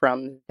on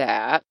from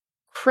that.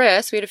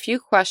 Chris, we had a few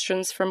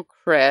questions from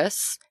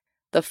Chris.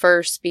 The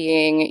first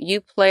being,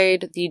 you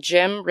played the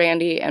Jim,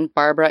 Randy, and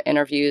Barbara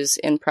interviews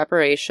in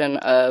preparation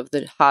of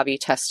the Javi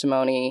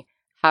testimony.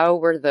 How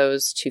were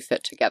those to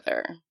fit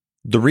together?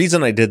 The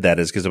reason I did that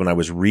is because when I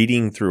was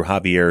reading through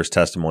Javier's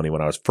testimony,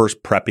 when I was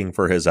first prepping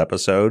for his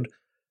episode,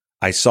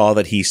 I saw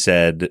that he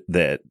said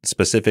that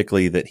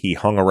specifically that he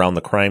hung around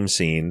the crime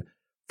scene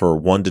for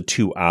 1 to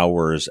 2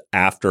 hours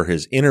after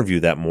his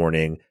interview that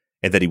morning,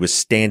 and that he was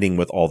standing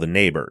with all the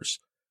neighbors.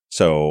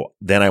 So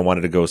then I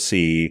wanted to go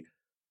see,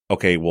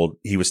 okay, well,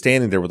 he was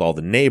standing there with all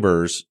the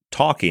neighbors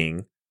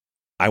talking.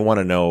 I want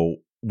to know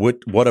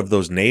what of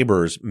those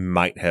neighbors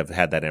might have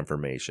had that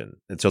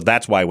information. And so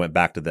that's why I went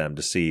back to them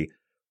to see,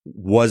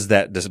 was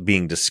that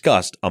being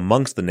discussed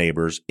amongst the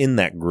neighbors in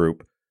that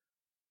group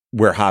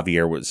where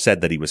Javier said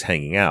that he was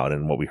hanging out?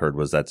 And what we heard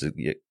was that's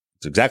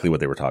exactly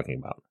what they were talking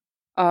about.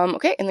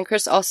 Okay, and then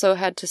Chris also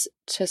had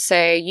to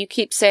say, you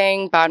keep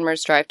saying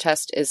Bodmer's drive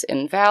test is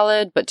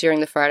invalid, but during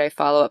the Friday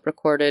follow-up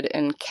recorded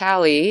in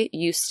Cali,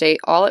 you state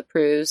all it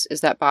proves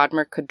is that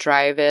Bodmer could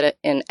drive it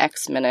in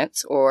X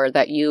minutes, or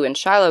that you and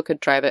Shiloh could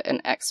drive it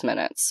in X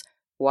minutes.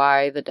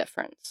 Why the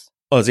difference?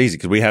 Well, it's easy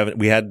because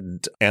we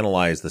hadn't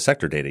analyzed the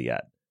sector data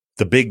yet.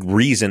 The big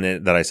reason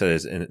that I said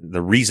is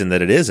the reason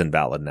that it is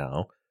invalid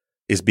now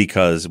is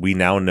because we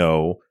now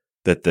know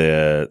that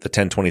the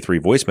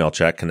 1023 voicemail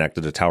check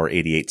connected to Tower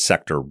 88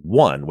 Sector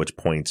 1, which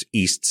points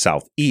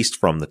east-southeast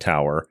from the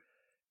tower.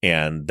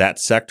 And that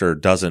sector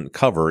doesn't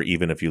cover,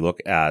 even if you look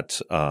at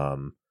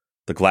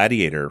the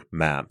Gladiator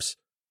maps,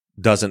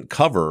 doesn't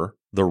cover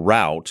the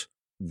route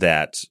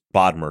that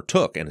Bodmer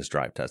took in his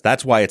drive test.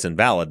 That's why it's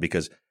invalid,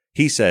 because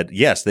he said,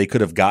 yes, they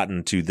could have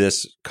gotten to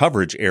this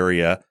coverage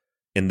area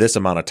in this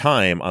amount of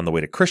time on the way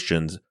to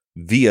Christians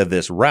via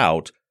this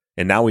route.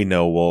 And now we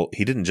know, well,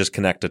 he didn't just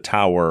connect to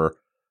Tower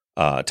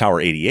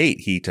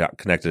 88, he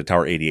connected to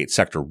Tower 88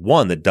 Sector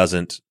 1 that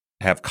doesn't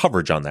have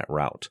coverage on that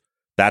route.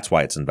 That's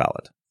why it's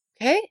invalid.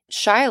 Okay.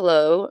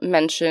 Shiloh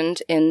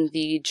mentioned in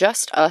the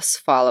Just Us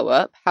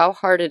follow-up how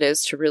hard it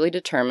is to really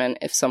determine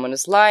if someone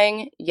is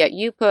lying, yet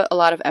you put a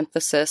lot of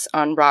emphasis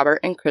on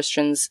Robert and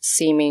Christian's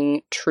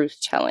seeming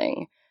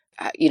truth-telling.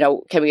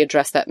 Can we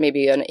address that,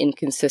 maybe an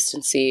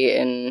inconsistency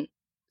in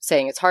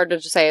saying it's hard to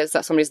say is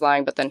that somebody's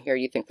lying, but then here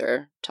you think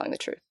they're telling the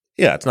truth?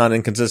 Yeah, it's not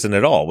inconsistent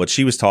at all. What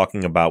she was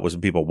talking about was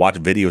when people watch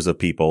videos of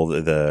people,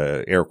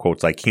 the air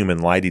quotes like human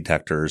lie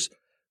detectors,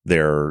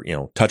 they're,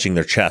 touching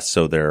their chest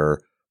so they're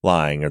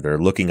lying, or they're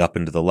looking up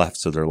into the left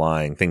so they're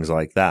lying, things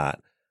like that.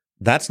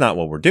 That's not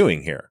what we're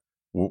doing here.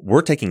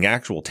 We're taking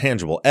actual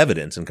tangible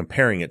evidence and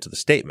comparing it to the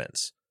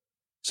statements.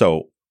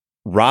 So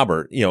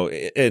Robert,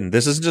 and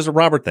this isn't just a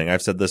Robert thing.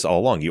 I've said this all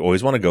along. You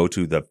always want to go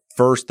to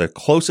the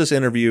closest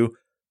interview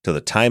to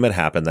the time it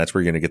happened. That's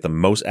where you're going to get the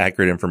most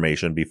accurate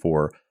information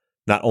before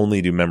not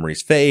only do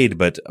memories fade,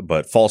 but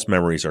false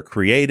memories are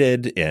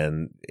created,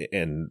 and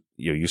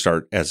you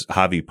start, as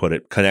Javi put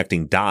it,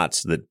 connecting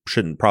dots that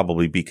shouldn't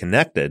probably be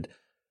connected.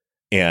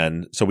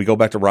 And so we go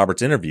back to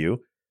Robert's interview.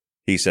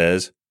 He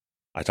says,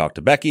 I talked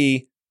to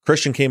Becky,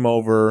 Christian came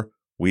over,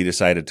 we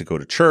decided to go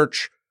to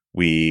church.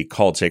 We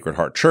called Sacred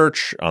Heart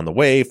Church on the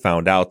way,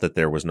 found out that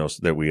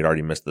that we had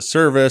already missed the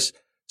service.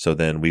 So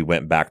then we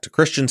went back to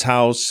Christian's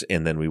house,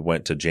 and then we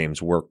went to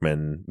James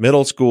Workman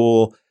Middle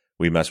School.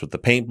 We messed with the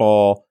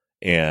paintball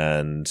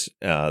and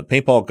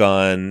paintball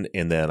gun.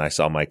 And then I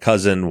saw my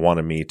cousin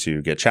wanted me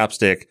to get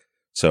chapstick.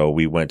 So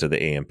we went to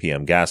the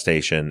AM/PM gas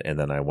station, and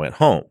then I went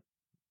home.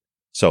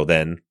 So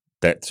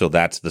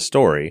that's the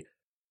story.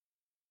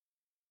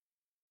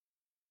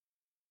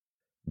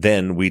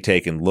 Then we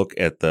take and look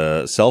at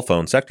the cell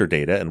phone sector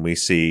data, and we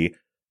see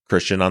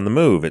Christian on the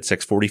move at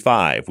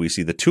 6:45. We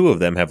see the two of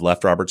them have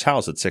left Robert's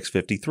house at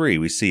 6:53.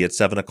 We see at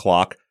 7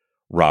 o'clock,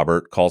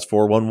 Robert calls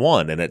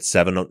 411, and at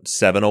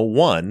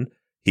 7:01,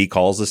 he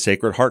calls the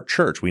Sacred Heart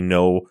Church. We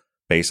know,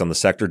 based on the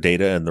sector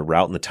data and the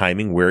route and the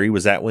timing, where he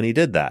was at when he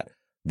did that.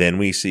 Then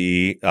we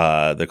see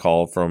the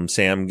call from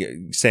Sam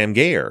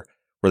Gayer,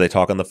 where they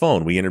talk on the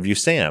phone. We interview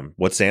Sam.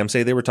 What Sam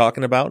say they were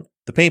talking about?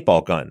 The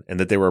paintball gun, and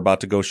that they were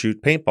about to go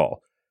shoot paintball.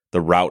 The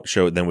route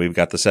showed, then we've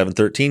got the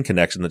 713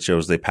 connection that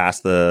shows they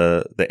passed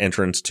the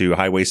entrance to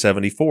Highway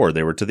 74.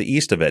 They were to the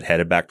east of it,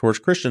 headed back towards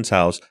Christian's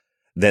house.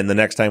 Then the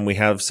next time we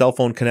have cell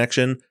phone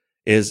connection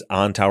is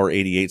on Tower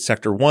 88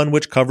 Sector 1,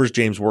 which covers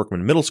James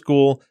Workman Middle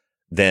School.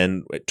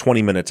 Then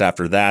 20 minutes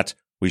after that,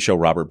 we show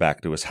Robert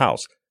back to his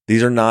house.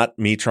 These are not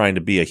me trying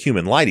to be a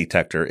human lie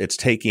detector. It's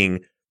taking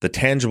the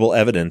tangible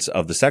evidence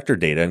of the sector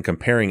data and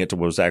comparing it to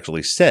what was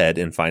actually said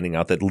and finding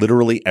out that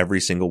literally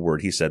every single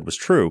word he said was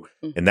true.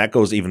 Mm-hmm. And that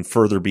goes even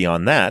further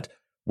beyond that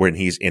when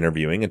he's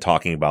interviewing and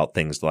talking about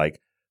things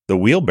like the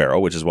wheelbarrow,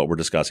 which is what we're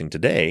discussing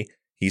today.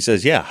 He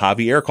says, yeah,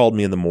 Javier called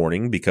me in the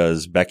morning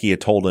because Becky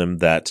had told him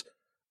that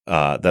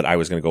I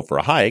was going to go for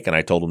a hike. And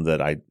I told him that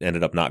I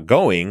ended up not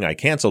going. I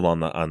canceled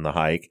on the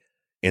hike.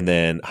 And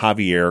then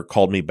Javier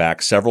called me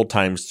back several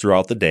times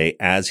throughout the day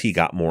as he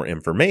got more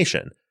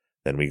information.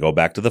 Then we go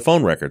back to the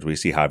phone records. We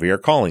see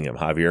Javier calling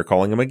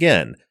him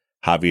again.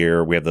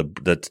 Javier, we have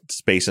the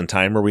space and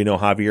time where we know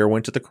Javier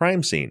went to the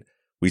crime scene.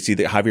 We see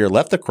that Javier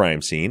left the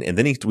crime scene, and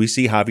then we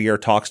see Javier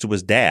talks to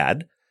his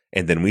dad,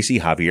 and then we see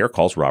Javier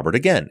calls Robert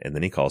again, and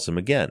then he calls him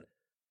again.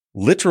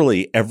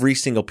 Literally every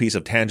single piece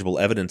of tangible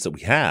evidence that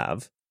we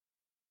have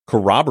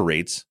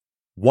corroborates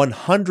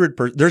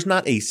 100%. There's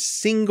not a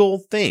single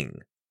thing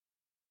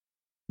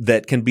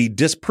that can be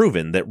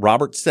disproven that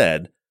Robert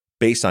said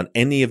based on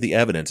any of the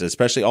evidence,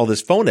 especially all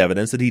this phone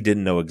evidence that he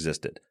didn't know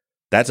existed.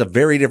 That's a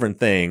very different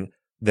thing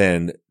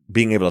than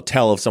being able to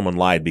tell if someone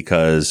lied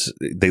because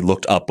they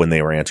looked up when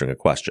they were answering a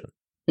question.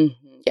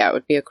 Mm-hmm. Yeah, it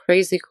would be a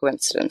crazy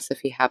coincidence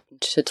if he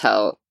happened to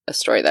tell a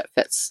story that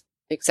fits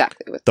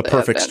exactly with the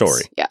perfect evidence.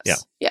 Story. Yes. Yeah.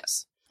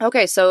 Yes.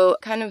 Okay, so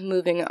kind of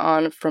moving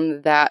on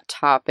from that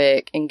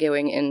topic and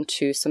going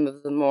into some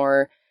of the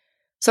more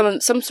some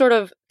sort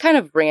of kind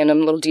of random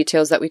little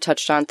details that we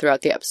touched on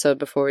throughout the episode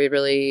before we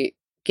really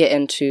get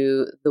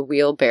into the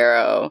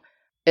wheelbarrow.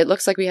 It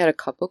looks like we had a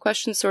couple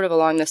questions sort of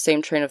along the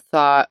same train of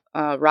thought.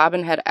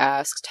 Robin had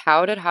asked,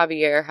 how did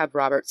Javier have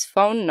Robert's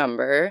phone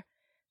number?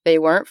 They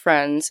weren't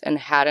friends and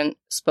hadn't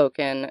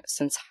spoken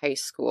since high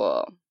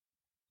school.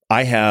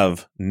 I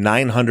have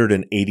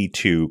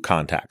 982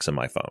 contacts in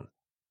my phone.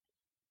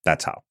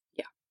 That's how.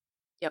 Yeah.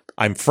 Yep.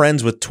 I'm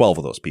friends with 12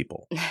 of those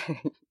people.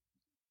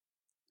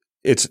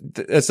 It's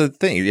a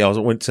thing. You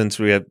know, since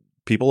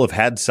people have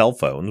had cell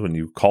phones, when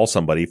you call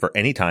somebody for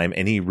any time,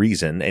 any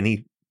reason,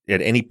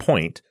 at any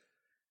point,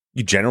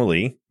 you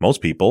generally,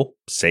 most people,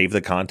 save the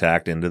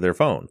contact into their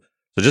phone.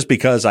 So just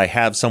because I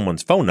have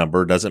someone's phone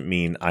number doesn't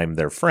mean I'm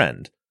their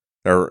friend.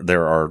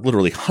 There are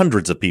literally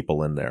hundreds of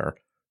people in there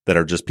that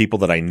are just people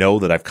that I know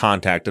that I've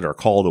contacted or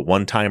called at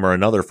one time or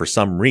another for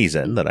some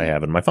reason that I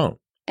have in my phone.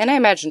 And I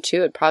imagine, too,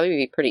 it'd probably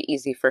be pretty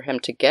easy for him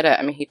to get it.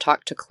 I mean, he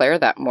talked to Claire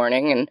that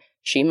morning, and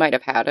she might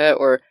have had it,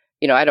 or,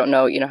 you know, I don't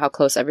know, you know, how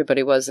close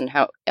everybody was and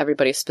how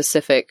everybody's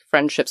specific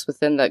friendships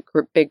within the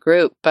big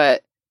group,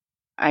 but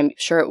I'm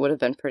sure it would have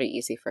been pretty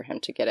easy for him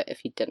to get it if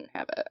he didn't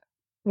have it.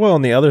 Well,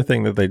 and the other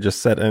thing that they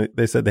just said,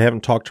 they said they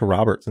haven't talked to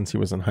Robert since he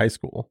was in high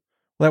school.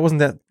 Well, that wasn't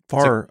that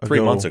far ago. 3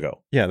 months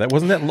ago. Yeah, that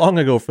wasn't that long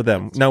ago for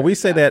them. Now, we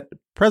say that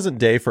present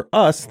day for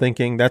us,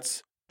 thinking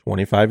that's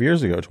 25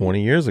 years ago,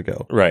 20 years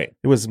ago. Right.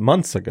 It was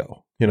months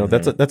ago. You know,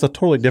 that's a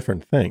totally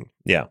different thing.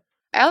 Yeah.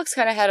 Alex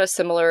kind of had a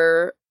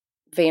similar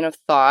vein of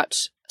thought.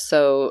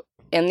 So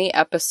in the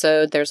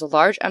episode, there's a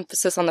large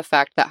emphasis on the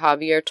fact that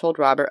Javier told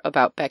Robert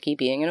about Becky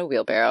being in a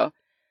wheelbarrow.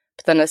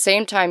 But then at the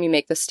same time, you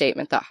make the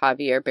statement that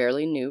Javier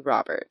barely knew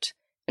Robert.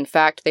 In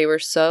fact, they were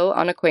so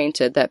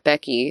unacquainted that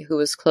Becky, who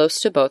was close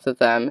to both of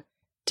them,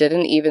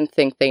 didn't even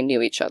think they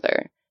knew each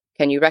other.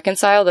 Can you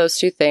reconcile those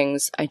two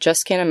things? I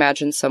just can't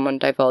imagine someone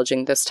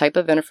divulging this type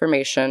of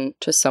information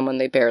to someone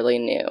they barely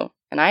knew.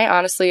 And I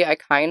honestly, I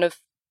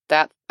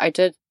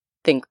did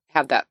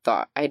have that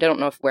thought. I don't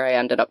know where I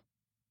ended up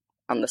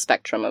on the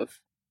spectrum of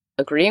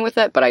agreeing with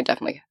it, but I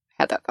definitely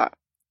had that thought.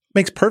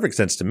 Makes perfect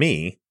sense to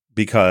me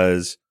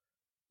because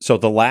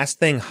the last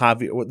thing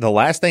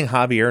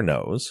Javier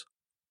knows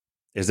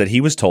is that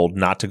he was told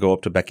not to go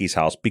up to Becky's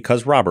house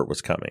because Robert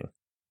was coming.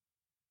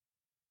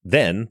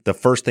 Then the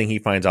first thing he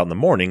finds out in the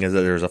morning is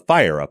that there's a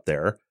fire up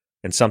there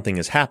and something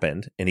has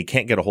happened and he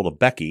can't get a hold of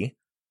Becky.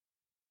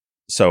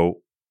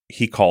 So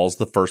he calls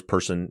the first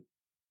person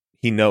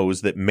he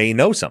knows that may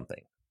know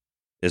something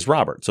is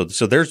Robert. So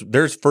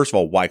there's first of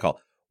all, why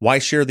call? Why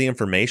share the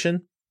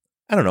information?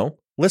 I don't know.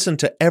 Listen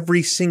to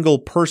every single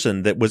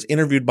person that was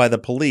interviewed by the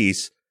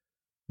police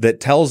that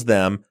tells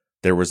them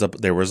there was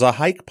a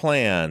hike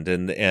planned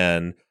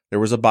and there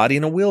was a body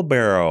in a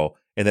wheelbarrow.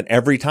 And then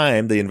every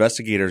time the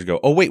investigators go,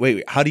 oh,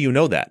 wait, how do you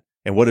know that?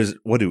 And what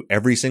do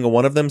every single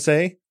one of them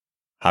say?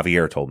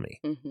 Javier told me.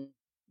 Mm-hmm.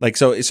 Like,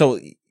 so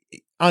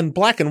on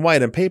black and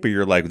white and paper,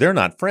 you're like, they're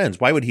not friends.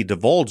 Why would he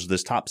divulge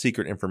this top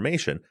secret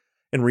information?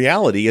 In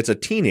reality, it's a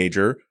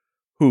teenager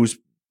who's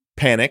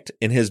panicked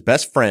and his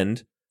best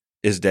friend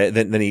is dead.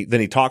 Then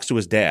he talks to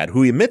his dad,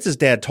 who he admits his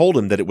dad told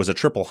him that it was a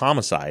triple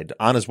homicide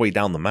on his way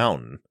down the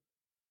mountain.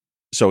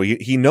 So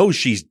he knows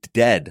she's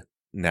dead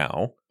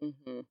now.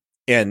 Mm-hmm.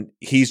 And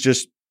he's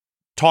just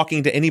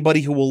talking to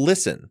anybody who will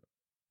listen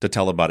to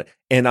tell about it.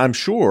 And I'm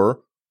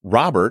sure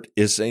Robert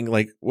is saying,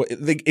 like,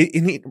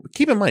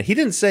 keep in mind, he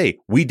didn't say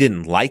we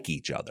didn't like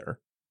each other.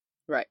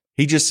 Right.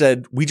 He just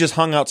said we just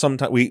hung out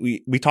sometime.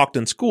 We talked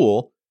in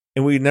school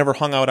and we never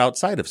hung out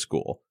outside of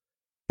school.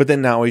 But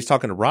then now he's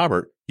talking to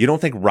Robert. You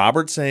don't think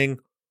Robert's saying,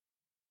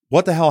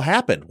 what the hell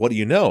happened? What do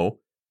you know?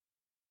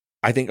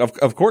 I think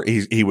of course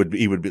he would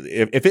be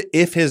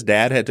if his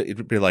dad had to, it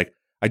would be like,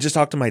 I just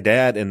talked to my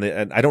dad and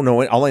I don't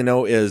know. All I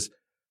know is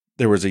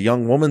there was a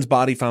young woman's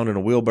body found in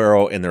a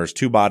wheelbarrow and there's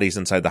 2 bodies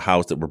inside the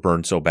house that were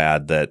burned so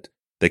bad that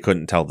they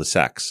couldn't tell the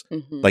sex.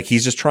 Mm-hmm. Like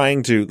he's just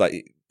trying to,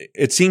 like,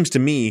 it seems to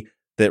me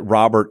that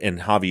Robert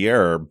and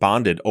Javier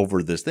bonded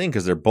over this thing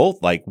because they're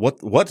both like,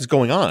 what's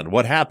going on?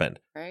 What happened?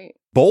 Right.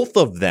 Both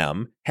of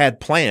them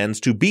had plans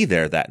to be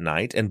there that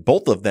night and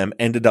both of them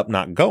ended up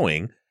not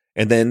going.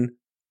 And then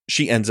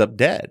she ends up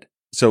dead.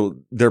 So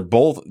they're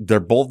both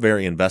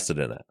very invested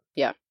in it.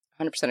 Yeah.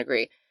 100%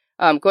 agree.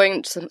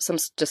 Going to some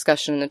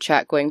discussion in the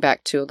chat, going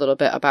back to a little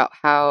bit about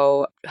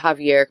how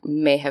Javier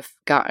may have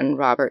gotten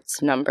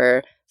Robert's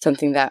number.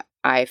 Something that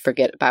I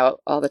forget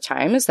about all the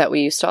time is that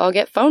we used to all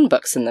get phone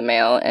books in the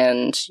mail,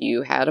 and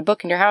you had a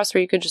book in your house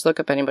where you could just look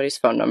up anybody's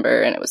phone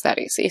number, and it was that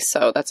easy.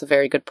 So that's a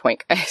very good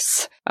point,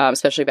 guys.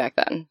 Especially back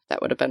then,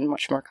 that would have been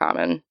much more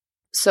common.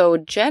 So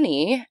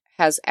Jenny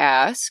has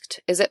asked,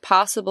 is it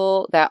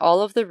possible that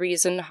all of the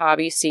reason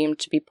Javi seemed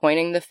to be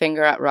pointing the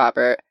finger at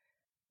Robert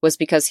was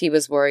because he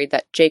was worried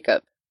that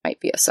Jacob might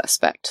be a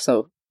suspect?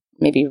 So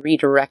maybe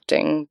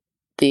redirecting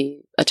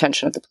the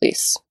attention of the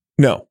police.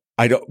 No,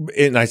 I don't.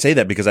 And I say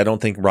that because I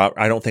don't think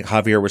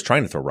Javier was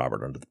trying to throw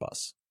Robert under the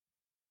bus.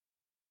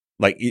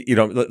 Like, you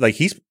know, like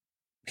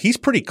he's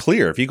pretty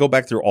clear. If you go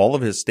back through all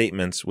of his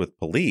statements with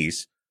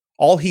police,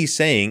 all he's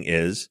saying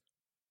is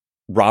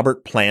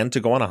Robert planned to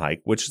go on a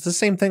hike, which is the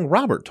same thing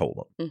Robert told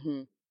him.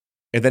 Mm-hmm.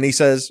 And then he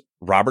says,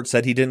 Robert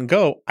said he didn't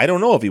go. I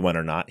don't know if he went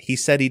or not. He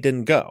said he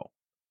didn't go.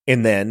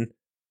 And then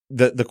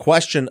the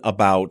question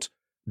about,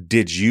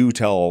 did you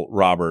tell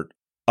Robert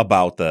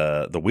about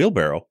the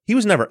wheelbarrow? He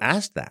was never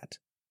asked that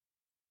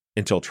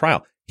until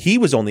trial. He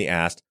was only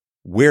asked,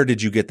 where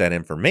did you get that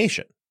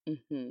information?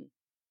 Mm-hmm.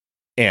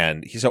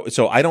 And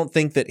so I don't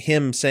think that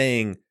him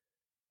saying,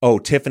 oh,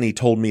 Tiffany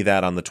told me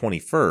that on the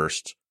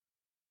 21st.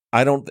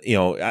 I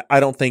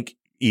don't think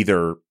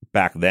either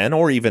back then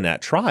or even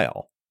at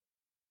trial.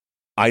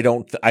 I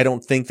don't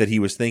think that he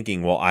was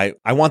thinking, well, I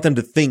want them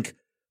to think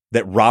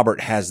that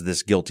Robert has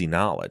this guilty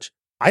knowledge.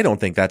 I don't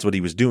think that's what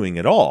he was doing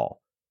at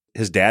all.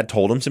 His dad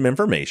told him some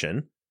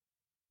information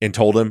and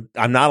told him,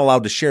 I'm not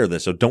allowed to share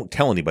this, so don't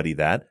tell anybody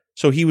that.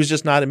 So he was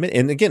just not admitting.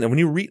 And again, when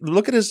you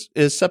look at his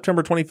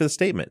September 25th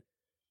statement,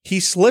 he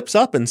slips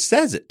up and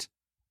says it.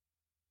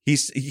 He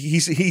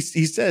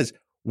says,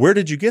 where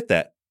did you get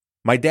that?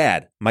 My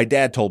dad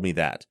told me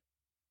that.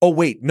 Oh,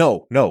 wait,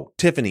 no,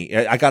 Tiffany.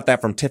 I got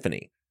that from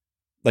Tiffany.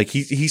 Like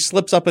he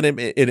slips up and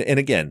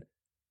again,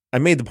 I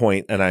made the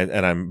point, and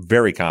I'm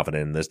very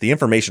confident in this. The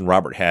information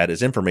Robert had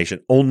is information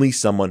only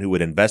someone who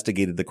had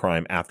investigated the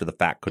crime after the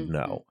fact could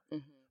know. Mm-hmm.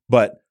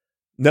 But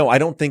no, I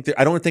don't think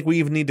we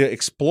even need to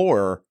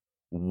explore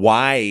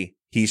why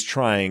he's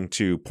trying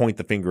to point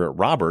the finger at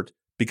Robert,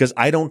 because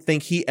I don't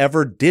think he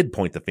ever did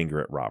point the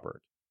finger at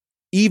Robert.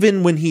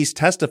 Even when he's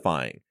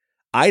testifying,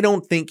 I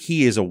don't think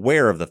he is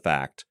aware of the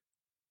fact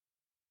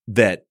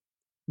that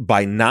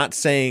by not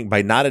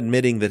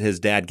admitting that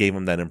his dad gave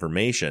him that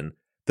information,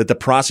 that the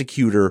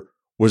prosecutor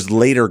was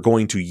later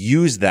going to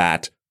use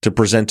that to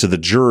present to the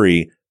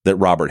jury that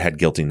Robert had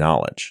guilty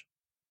knowledge.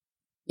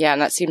 Yeah,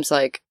 and that seems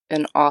like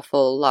an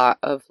awful lot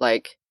of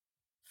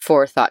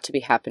forethought to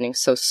be happening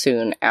so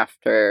soon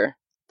after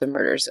the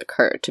murders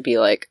occurred, to be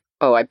like,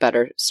 oh, I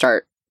better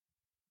start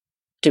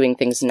doing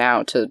things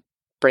now to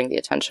bring the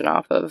attention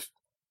off of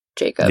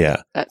Jacob.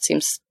 Yeah. That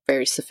seems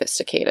very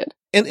sophisticated.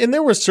 And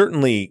there was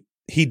certainly,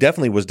 he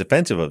definitely was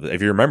defensive of it.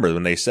 If you remember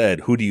when they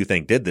said, who do you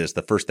think did this?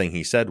 The first thing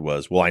he said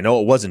was, well, I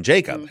know it wasn't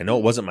Jacob. Mm-hmm. I know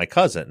it wasn't my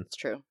cousin. It's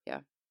true. Yeah.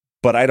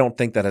 But I don't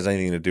think that has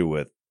anything to do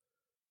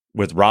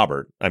with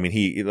Robert. I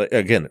mean,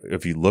 again,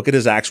 if you look at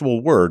his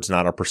actual words,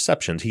 not our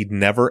perceptions, he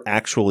never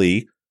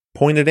actually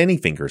pointed any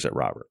fingers at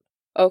Robert.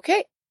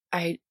 Okay.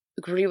 I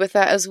agree with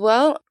that as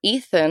well.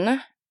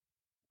 Ethan,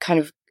 kind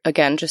of,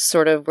 again, just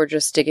sort of, we're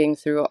just digging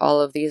through all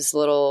of these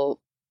little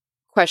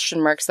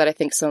question marks that I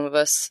think some of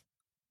us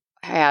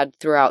had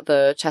throughout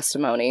the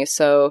testimony.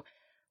 So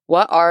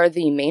what are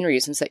the main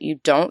reasons that you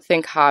don't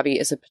think Hobby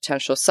is a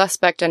potential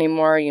suspect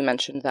anymore? You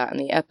mentioned that in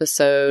the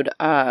episode.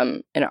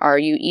 And are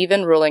you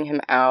even ruling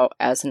him out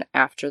as an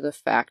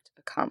after-the-fact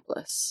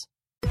accomplice?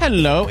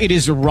 Hello, it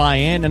is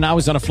Ryan, and I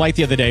was on a flight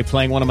the other day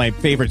playing one of my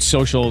favorite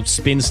social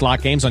spin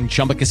slot games on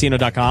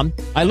ChumbaCasino.com.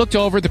 I looked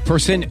over at the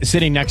person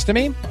sitting next to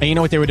me, and you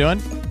know what they were doing?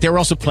 They were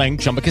also playing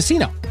Chumba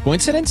Casino.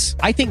 Coincidence?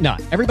 I think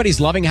not.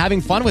 Everybody's loving having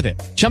fun with it.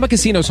 Chumba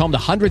Casino is home to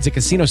hundreds of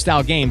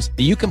casino-style games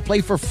that you can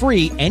play for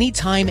free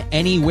anytime,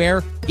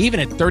 anywhere, even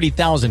at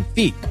 30,000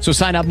 feet. So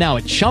sign up now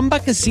at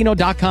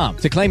ChumbaCasino.com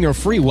to claim your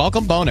free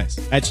welcome bonus.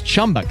 That's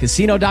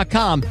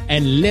ChumbaCasino.com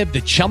and live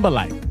the Chumba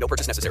life. No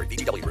purchase necessary.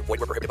 VGW. Void were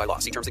prohibited by law.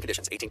 See terms and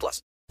conditions.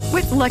 18+.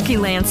 With Lucky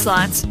Land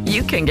Slots,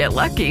 you can get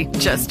lucky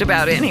just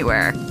about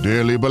anywhere.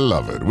 Dearly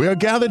beloved, we are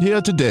gathered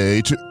here today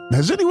to...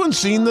 Has anyone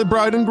seen the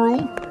bride and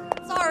groom?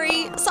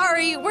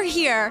 Sorry, we're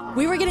here.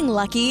 We were getting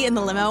lucky in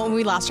the limo and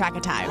we lost track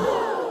of time.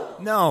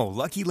 No,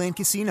 Lucky Land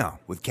Casino,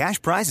 with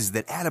cash prizes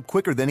that add up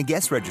quicker than a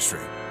guest registry.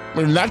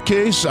 In that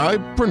case, I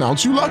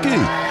pronounce you lucky.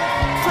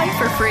 Play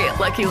for free at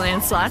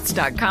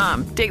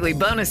LuckyLandSlots.com. Daily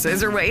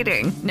bonuses are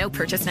waiting. No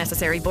purchase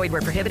necessary. Void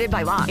where prohibited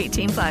by law.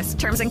 18+.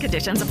 Terms and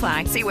conditions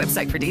apply. See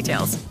website for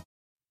details.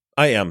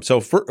 I am.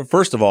 So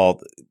first of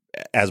all,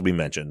 as we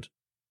mentioned,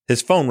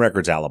 his phone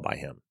records alibi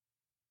him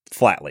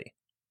flatly.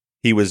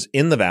 He was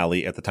in the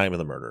valley at the time of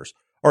the murders,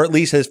 or at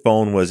least his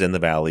phone was in the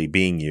valley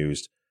being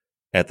used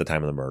at the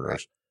time of the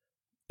murders.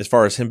 As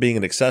far as him being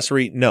an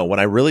accessory, no. When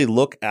I really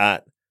look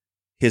at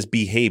his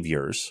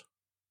behaviors,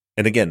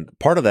 and again,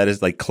 part of that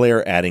is like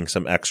Claire adding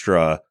some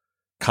extra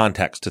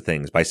context to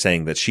things by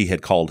saying that she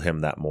had called him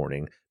that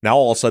morning. Now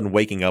all of a sudden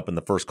waking up and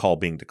the first call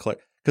being to Claire,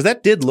 because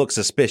that did look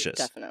suspicious.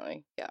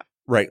 Definitely, yeah.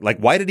 Right. Like,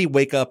 why did he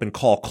wake up and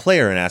call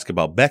Claire and ask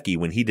about Becky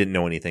when he didn't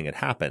know anything had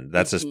happened?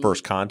 That's his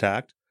first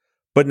contact.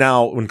 But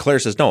now when Claire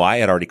says, no, I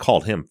had already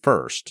called him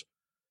first.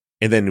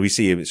 And then we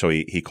see, so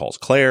he calls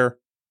Claire.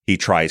 He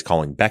tries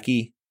calling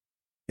Becky.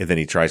 And then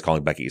he tries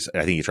calling Becky's.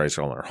 I think he tries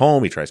calling her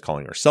home. He tries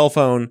calling her cell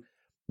phone.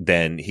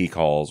 Then he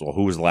calls, well,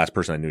 who was the last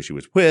person I knew she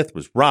was with?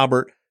 Was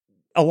Robert.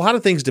 A lot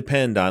of things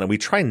depend on, and we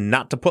try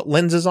not to put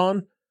lenses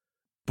on.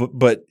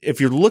 But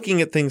if you're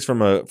looking at things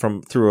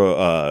through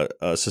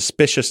a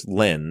suspicious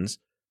lens,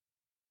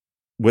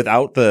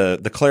 without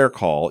the Claire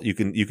call, you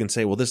can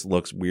say, well, this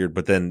looks weird.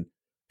 But then,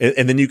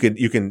 and then you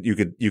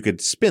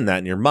could spin that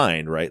in your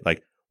mind, right?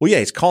 Like, well, yeah,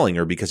 he's calling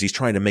her because he's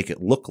trying to make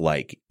it look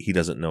like he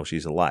doesn't know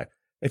she's alive.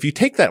 If you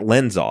take that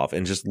lens off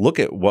and just look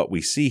at what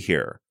we see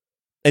here,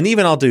 and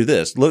even I'll do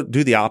this,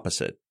 do the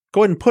opposite.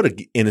 Go ahead and put an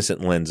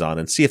innocent lens on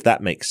and see if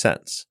that makes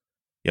sense.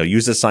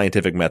 use the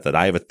scientific method.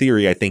 I have a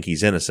theory. I think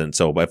he's innocent.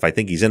 So if I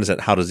think he's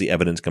innocent, how does the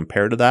evidence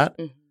compare to that?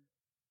 Mm-hmm.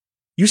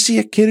 You see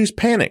a kid who's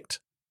panicked.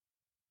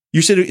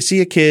 You see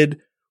a kid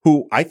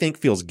who I think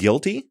feels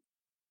guilty.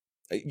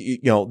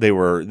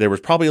 There was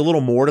probably a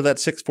little more to that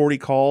 6:40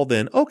 call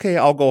than, okay,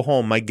 I'll go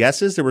home. My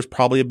guess is there was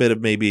probably a bit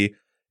of maybe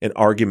an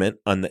argument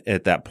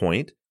at that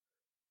point.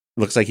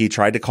 Looks like he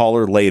tried to call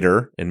her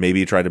later, and maybe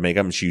he tried to make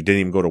up, and she didn't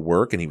even go to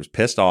work, and he was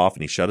pissed off,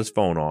 and he shut his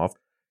phone off.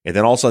 And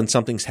then all of a sudden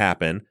something's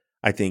happened.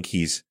 I think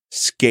he's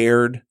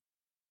scared,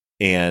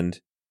 and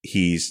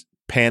he's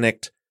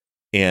panicked,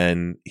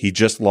 and he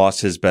just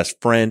lost his best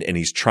friend, and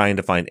he's trying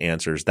to find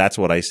answers. That's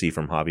what I see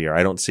from Javier.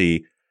 I don't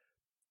see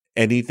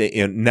anything.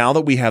 And now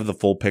that we have the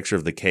full picture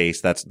of the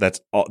case,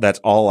 that's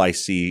all I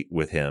see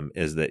with him,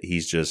 is that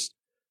he's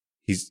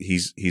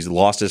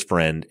lost his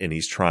friend, and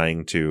he's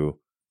trying to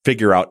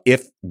figure out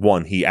if,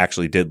 one, he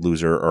actually did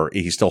lose her, or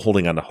he's still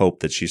holding on to hope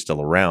that she's still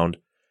around,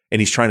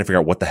 and he's trying to figure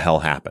out what the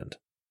hell happened.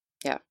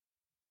 Yeah,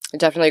 I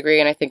definitely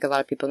agree. And I think a lot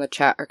of people in the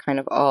chat are kind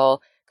of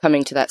all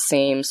coming to that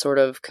same sort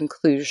of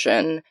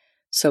conclusion.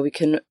 So we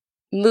can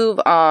move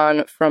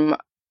on from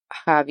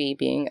Javi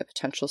being a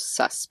potential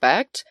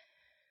suspect.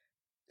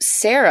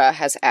 Sarah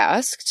has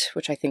asked,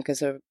 which I think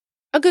is a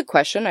good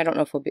question. I don't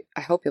know if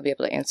I hope you'll be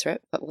able to answer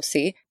it, but we'll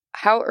see.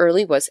 How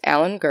early was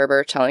Alan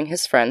Gerber telling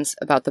his friends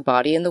about the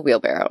body in the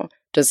wheelbarrow?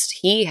 Does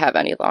he have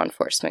any law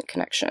enforcement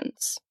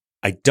connections?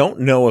 I don't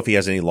know if he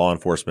has any law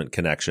enforcement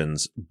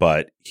connections,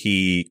 but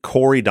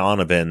Corey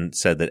Donovan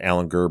said that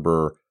Alan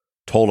Gerber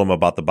told him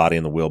about the body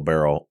in the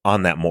wheelbarrow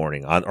on that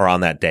morning,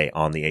 on that day,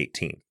 on the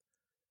 18th,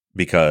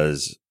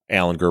 because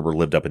Alan Gerber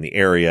lived up in the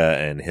area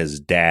and his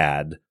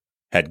dad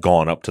had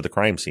gone up to the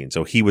crime scene.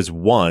 So he was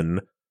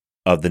one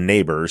of the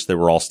neighbors that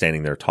were all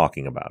standing there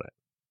talking about it.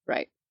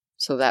 Right.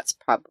 So that's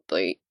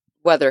probably,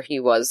 whether he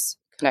was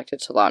connected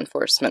to law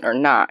enforcement or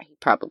not, he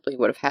probably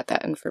would have had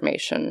that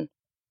information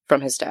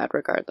from his dad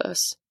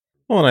regardless.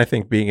 Well, and I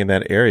think being in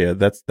that area,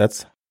 that's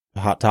a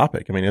hot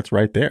topic. I mean, it's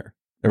right there.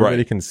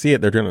 Everybody can see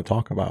it. They're going to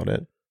talk about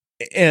it.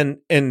 And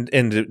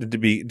to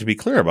be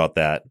clear about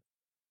that,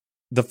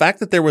 the fact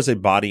that there was a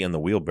body in the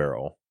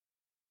wheelbarrow,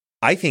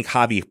 I think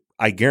Javi,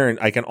 I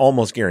can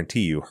almost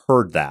guarantee you,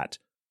 heard that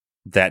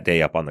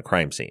day up on the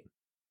crime scene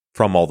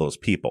from all those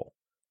people.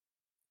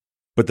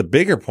 But the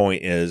bigger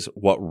point is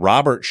what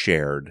Robert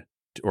shared,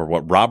 or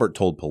what Robert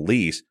told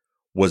police,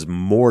 was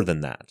more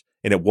than that.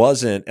 And it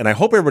wasn't, and I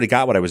hope everybody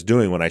got what I was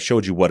doing when I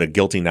showed you what a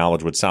guilty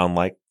knowledge would sound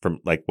like, from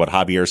like what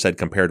Javier said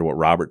compared to what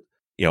Robert,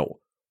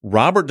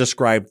 Robert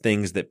described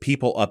things that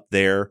people up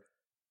there,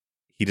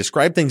 he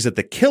described things that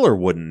the killer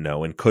wouldn't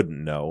know and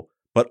couldn't know,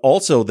 but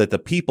also that the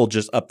people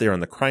just up there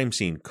on the crime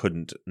scene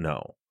couldn't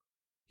know.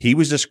 He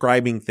was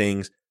describing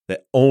things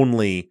that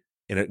only,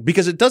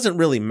 because it doesn't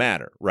really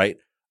matter, right?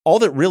 All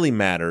that really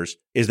matters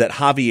is that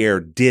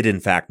Javier did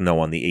in fact know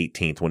on the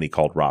 18th when he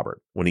called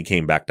Robert, when he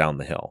came back down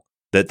the hill,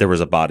 that there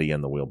was a body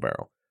in the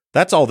wheelbarrow.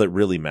 That's all that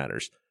really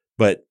matters.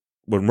 But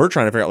when we're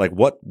trying to figure out like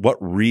what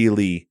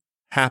really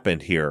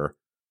happened here,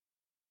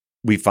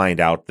 we find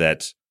out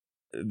that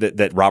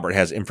Robert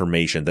has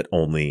information that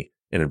only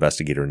an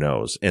investigator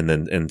knows.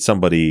 And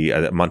somebody,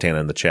 Montana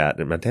in the chat,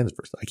 Montana's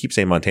first. I keep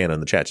saying Montana in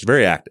the chat. She's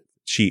very active.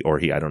 She or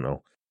he, I don't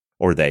know,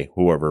 or they,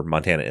 whoever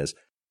Montana is.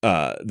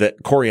 That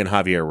Corey and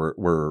Javier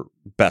were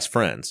best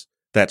friends.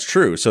 That's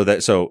true.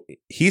 So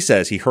he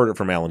says he heard it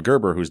from Alan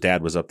Gerber, whose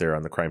dad was up there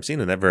on the crime scene,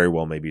 and that very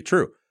well may be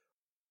true.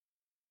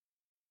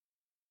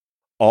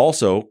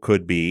 Also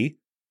could be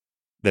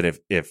that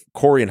if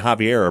Corey and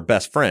Javier are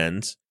best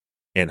friends,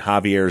 and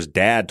Javier's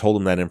dad told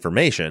him that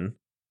information,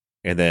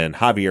 and then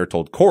Javier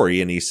told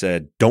Corey, and he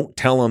said, "Don't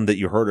tell him that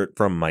you heard it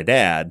from my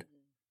dad,"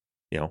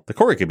 the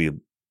Corey could be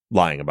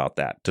lying about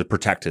that to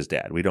protect his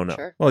dad. We don't know.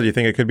 Sure. Well, do you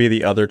think it could be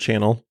the other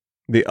channel?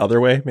 The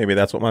other way, maybe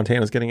that's what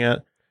Montana's getting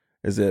at,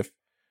 is if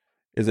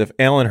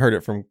Alan heard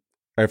it from,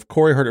 if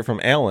Corey heard it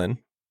from Alan,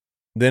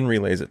 then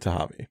relays it to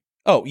Javi.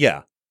 Oh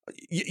yeah,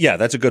 yeah,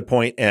 that's a good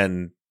point.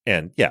 And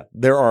yeah,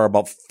 there are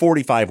about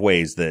 45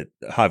 ways that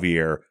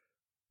Javier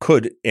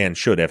could and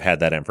should have had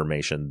that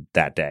information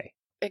that day.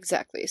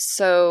 Exactly.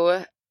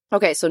 So,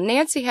 okay, so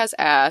Nancy has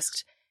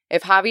asked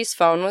if Javi's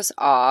phone was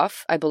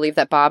off. I believe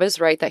that Bob is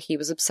right that he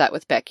was upset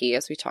with Becky,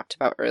 as we talked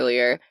about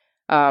earlier.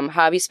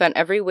 Javi spent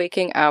every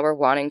waking hour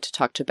wanting to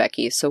talk to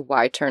Becky, so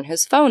why turn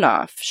his phone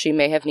off? She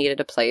may have needed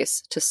a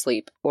place to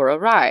sleep or a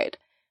ride.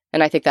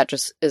 And I think that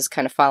just is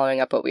kind of following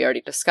up what we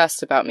already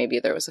discussed about maybe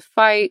there was a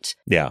fight.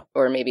 Yeah.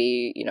 Or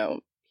maybe,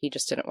 he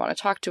just didn't want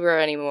to talk to her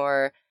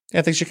anymore.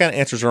 I think she kind of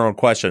answers her own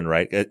question,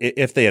 right?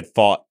 If they had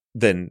fought,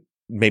 then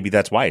maybe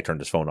that's why he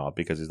turned his phone off,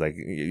 because he's like,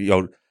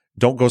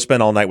 don't go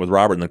spend all night with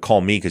Robert and then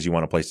call me because you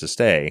want a place to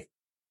stay.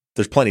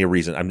 There's plenty of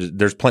reason.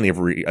 There's plenty of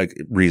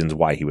reasons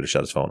why he would have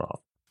shut his phone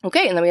off.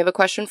 Okay, and then we have a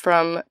question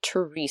from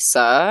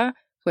Teresa,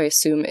 who I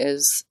assume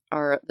is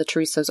the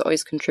Teresa's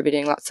always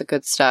contributing lots of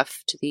good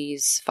stuff to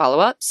these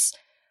follow-ups.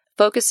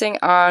 Focusing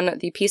on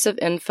the piece of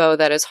info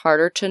that is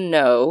harder to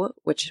know,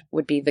 which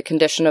would be the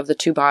condition of the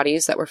two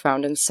bodies that were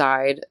found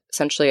inside,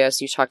 essentially as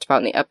you talked about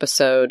in the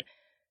episode,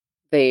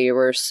 they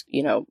were,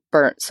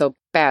 burnt so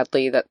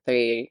badly that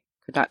they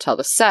could not tell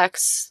the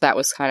sex. That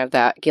was kind of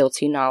that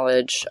guilty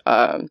knowledge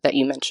that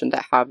you mentioned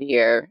that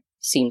Javier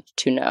seemed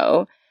to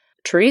know.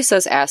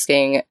 Teresa's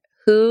asking,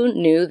 who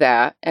knew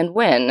that and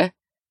when?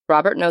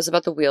 Robert knows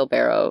about the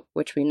wheelbarrow,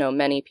 which we know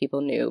many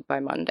people knew by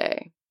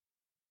Monday.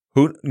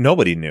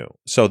 Nobody knew.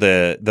 So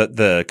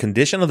the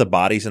condition of the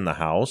bodies in the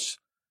house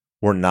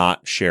were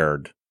not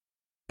shared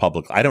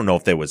publicly. I don't know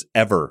if they was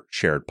ever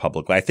shared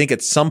publicly. I think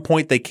at some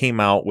point they came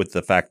out with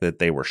the fact that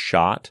they were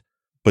shot,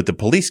 but the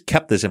police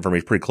kept this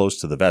information pretty close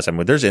to the vest. I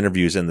mean, there's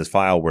interviews in this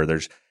file where they're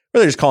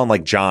just calling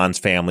like John's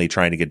family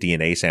trying to get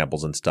DNA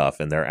samples and stuff,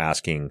 and they're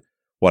asking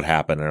what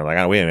happened. And they're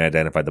like, we haven't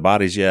identified the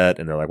bodies yet.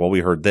 And they're like, well, we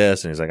heard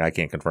this. And he's like, I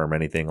can't confirm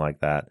anything like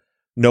that.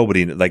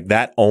 Nobody, like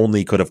that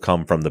only could have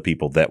come from the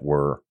people that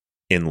were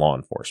in law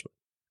enforcement.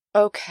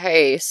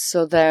 Okay,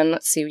 so then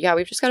let's see. Yeah,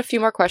 we've just got a few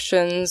more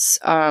questions,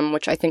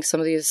 which I think some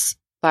of these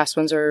last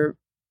ones are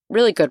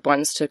really good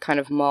ones to kind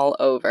of mull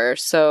over.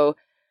 So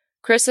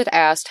Chris had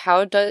asked,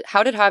 how did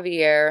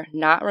Javier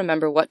not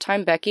remember what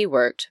time Becky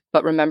worked,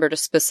 but remembered a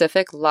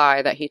specific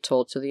lie that he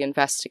told to the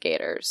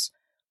investigators?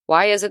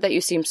 Why is it that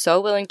you seem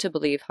so willing to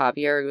believe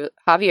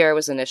Javier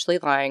was initially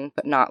lying,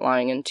 but not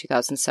lying in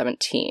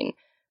 2017?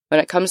 When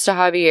it comes to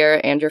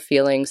Javier and your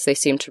feelings, they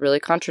seem to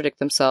really contradict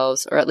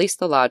themselves, or at least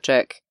the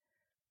logic.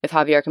 If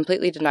Javier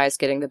completely denies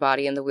getting the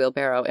body in the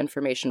wheelbarrow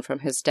information from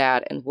his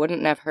dad and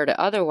wouldn't have heard it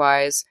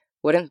otherwise,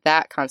 wouldn't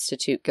that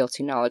constitute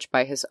guilty knowledge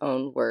by his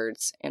own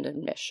words and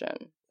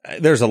admission?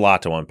 There's a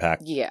lot to unpack.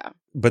 Yeah.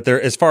 But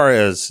there, as far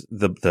as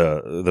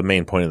the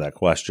main point of that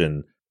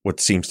question, what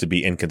seems to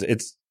be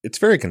it's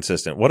very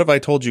consistent. What have I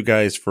told you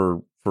guys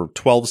for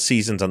 12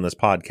 seasons on this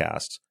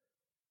podcast?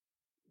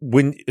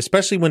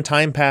 Especially when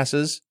time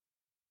passes,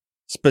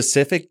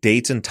 specific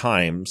dates and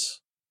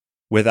times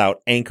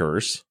without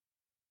anchors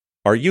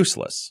are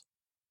useless.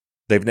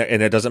 And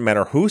it doesn't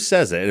matter who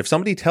says it. If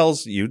somebody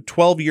tells you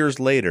 12 years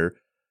later,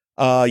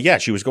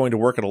 she was going to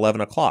work at 11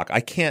 o'clock.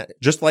 I can't,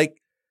 just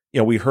like,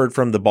 we heard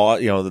from the boss,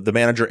 the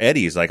manager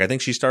Eddie's like, I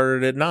think she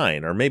started at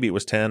 9 or maybe it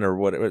was 10 or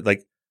whatever.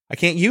 Like, I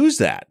can't use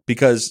that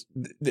because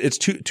it's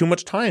too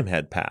much time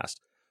had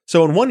passed.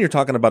 So in one, you're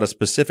talking about a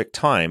specific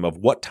time of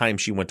what time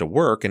she went to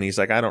work. And he's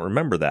like, I don't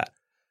remember that.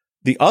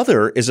 The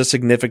other is a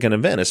significant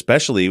event,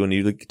 especially when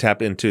you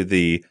tap into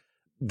the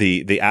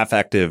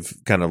affective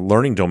kind of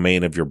learning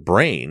domain of your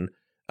brain,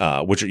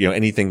 which,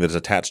 anything that's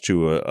attached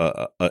to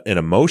an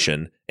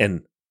emotion,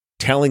 and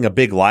telling a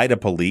big lie to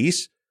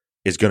police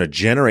is going to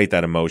generate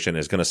that emotion,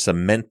 is going to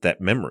cement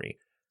that memory.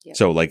 Yep.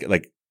 So like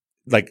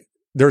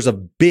there's a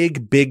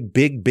big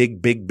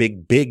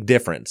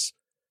difference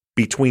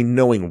between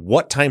knowing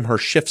what time her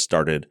shift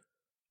started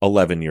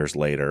 11 years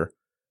later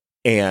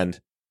and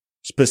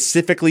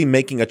specifically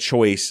making a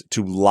choice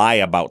to lie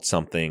about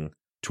something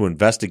to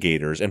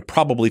investigators and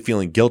probably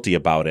feeling guilty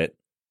about it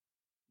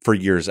for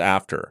years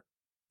after.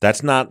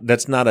 That's not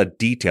a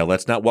detail.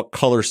 That's not what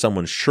color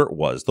someone's shirt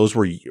was. Those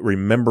were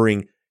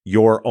remembering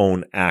your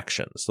own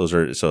actions.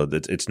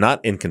 It's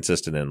not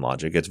inconsistent in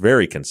logic. It's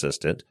very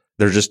consistent.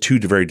 They're just two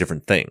very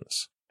different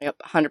things. Yep,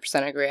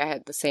 100% agree. I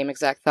had the same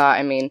exact thought.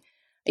 I mean,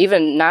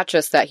 even not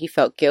just that he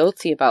felt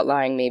guilty about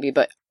lying maybe,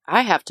 but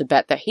I have to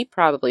bet that he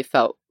probably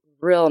felt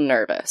real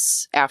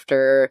nervous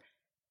after,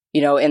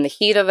 in the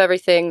heat of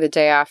everything, the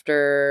day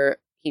after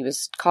he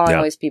was calling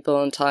all these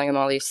people and telling them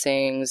all these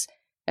things.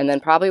 And then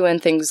probably when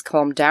things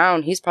calmed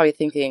down, he's probably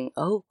thinking,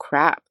 oh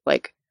crap,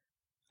 like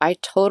I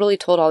totally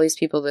told all these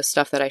people this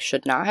stuff that I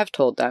should not have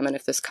told them. And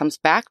if this comes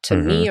back to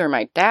me or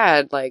my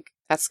dad, like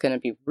that's going to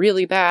be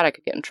really bad. I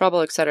could get in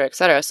trouble, et cetera, et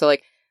cetera. So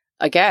like,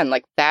 again,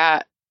 like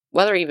that,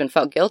 whether he even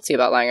felt guilty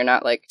about lying or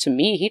not, like to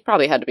me, he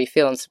probably had to be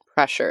feeling some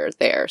pressure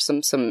there,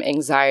 some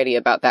anxiety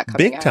about that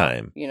coming big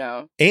time,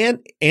 out,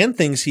 and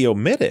things he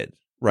omitted,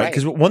 right?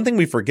 Because one thing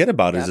we forget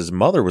about is his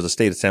mother was a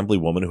state assembly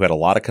woman who had a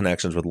lot of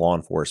connections with law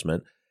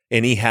enforcement,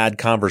 and he had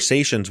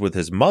conversations with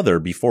his mother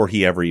before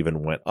he ever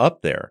even went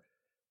up there.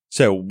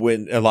 So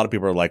when a lot of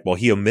people are like, well,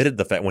 he omitted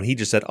the fact when he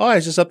just said, oh, I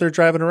was just up there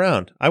driving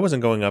around. I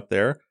wasn't going up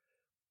there.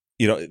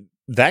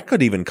 That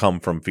could even come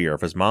from fear.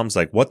 If his mom's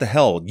like, what the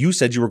hell? You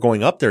said you were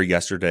going up there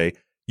yesterday.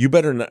 You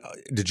better not.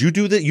 Did you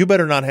do that? You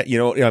better not.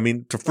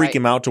 To freak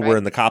him out to where,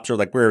 and the cops are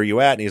like, where are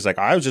you at? And he's like,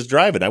 I was just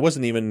driving. I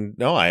wasn't even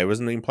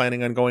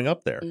planning on going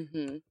up there.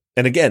 Mm-hmm.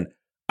 And again,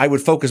 I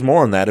would focus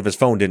more on that if his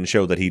phone didn't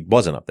show that he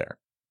wasn't up there.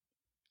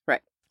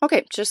 Right.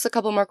 Okay. Just a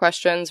couple more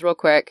questions real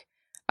quick.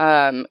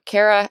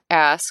 Kara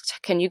asked,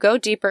 can you go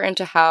deeper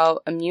into how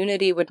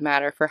immunity would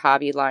matter for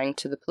Javi lying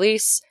to the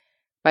police?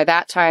 By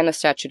that time, the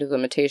statute of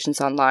limitations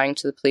on lying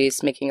to the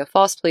police, making a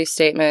false police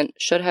statement,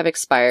 should have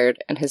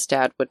expired, and his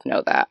dad would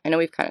know that. I know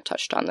we've kind of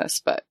touched on this,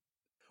 but...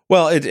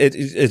 Well,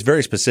 it's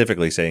very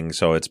specifically saying,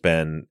 so it's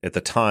been, at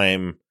the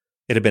time,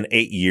 it had been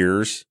 8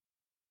 years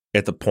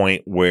at the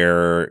point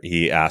where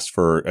he asked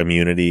for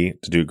immunity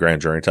to do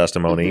grand jury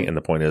testimony, and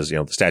the point is,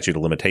 the statute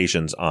of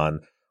limitations on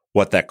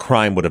what that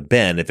crime would have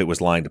been if it was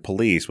lying to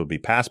police would be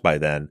passed by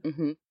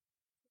then.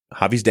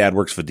 Javi's dad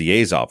works for the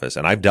DA's office,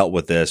 and I've dealt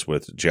with this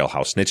with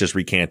jailhouse snitches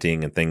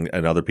recanting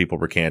and other people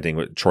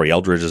recanting. Troy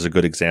Eldridge is a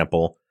good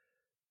example.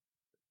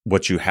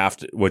 What you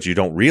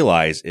don't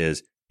realize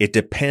is it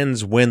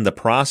depends when the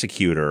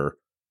prosecutor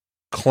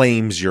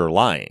claims you're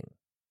lying.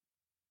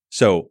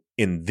 So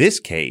in this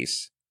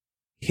case,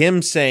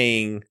 him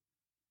saying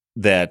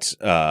that,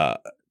 I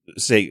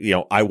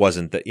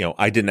wasn't that,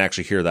 I didn't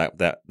actually hear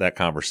that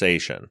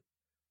conversation.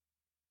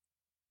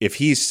 If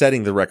he's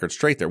setting the record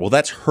straight there, well,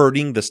 that's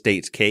hurting the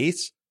state's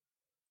case.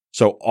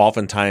 So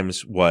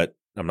oftentimes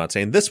I'm not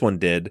saying this one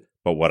did,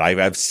 but what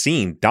I've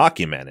seen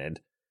documented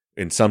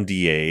in some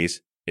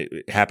DAs,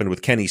 it happened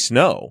with Kenny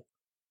Snow,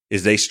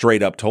 is they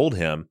straight up told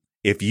him,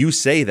 if you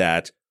say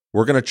that,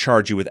 we're going to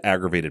charge you with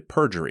aggravated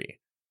perjury.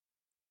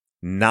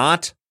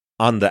 Not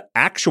on the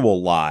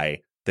actual lie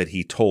that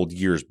he told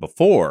years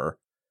before,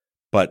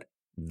 but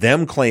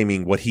them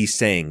claiming what he's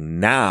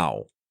saying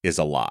now is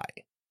a lie.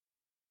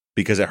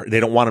 Because they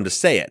don't want him to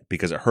say it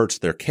because it hurts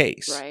their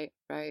case.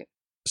 Right.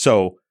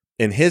 So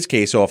in his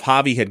case, if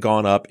Javi had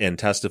gone up and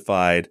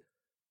testified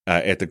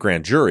at the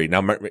grand jury,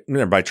 now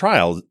remember by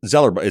trial,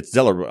 it's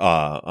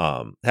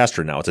Zeller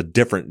Hester now. It's a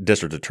different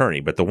district attorney,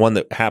 but the one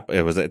that happened,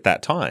 it was at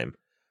that time.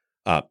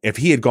 If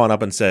he had gone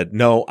up and said,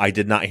 no, I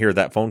did not hear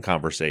that phone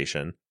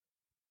conversation,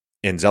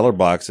 and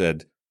Zellerbach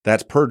said,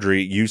 that's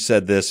perjury, you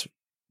said this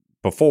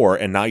before,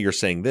 and now you're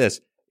saying this.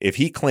 If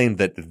he claimed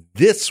that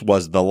this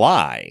was the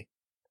lie,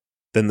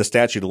 then the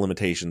statute of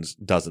limitations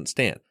doesn't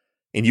stand.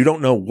 And you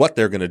don't know what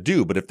they're going to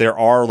do, but if there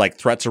are like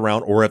threats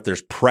around, or if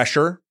there's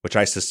pressure, which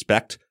I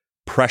suspect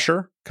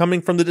pressure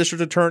coming from the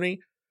district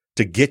attorney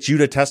to get you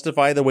to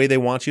testify the way they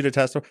want you to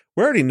testify.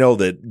 We already know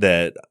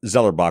that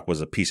Zellerbach was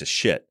a piece of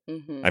shit.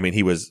 Mm-hmm. I mean,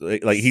 he was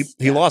like,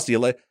 he lost the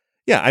election.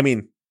 Yeah. I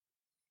mean,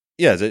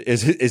 yeah.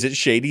 Is it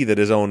shady that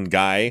his own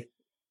guy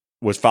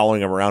was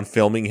following him around,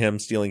 filming him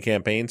stealing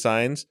campaign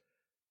signs?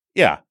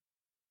 Yeah.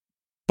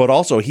 But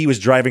also, he was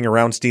driving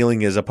around stealing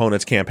his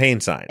opponent's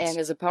campaign signs. And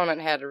his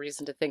opponent had a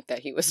reason to think that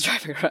he was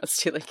driving around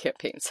stealing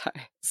campaign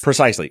signs.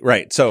 Precisely.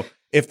 Right. So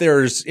if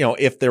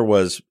if there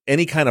was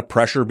any kind of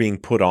pressure being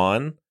put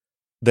on,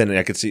 then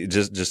I could see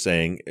just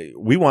saying,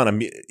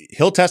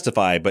 he'll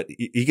testify, but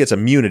he gets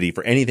immunity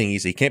for anything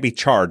he can't be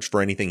charged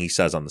for anything he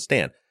says on the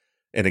stand.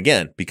 And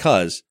again,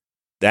 because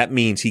that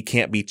means he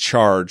can't be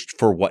charged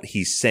for what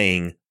he's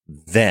saying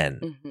then.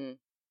 Mm-hmm.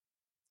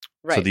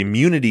 Right. So the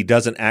immunity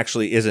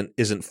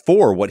isn't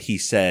for what he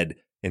said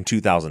in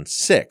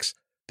 2006.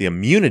 The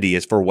immunity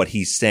is for what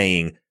he's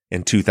saying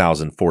in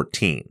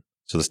 2014.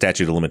 So the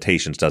statute of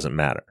limitations doesn't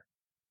matter.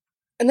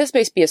 And this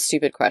may be a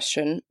stupid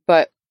question,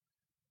 but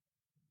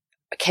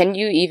can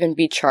you even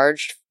be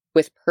charged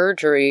with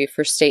perjury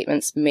for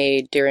statements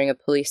made during a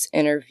police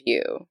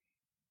interview?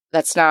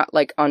 That's not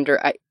like under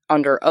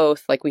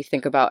oath, like we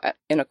think about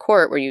in a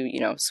court where you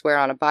swear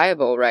on a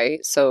Bible,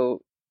 right?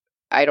 So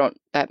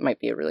that might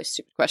be a really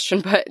stupid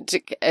question, but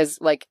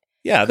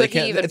they have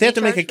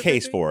to make a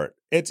case for it.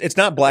 It's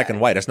not black and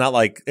white. It's not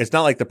like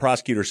the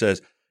prosecutor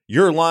says,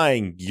 you're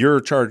lying,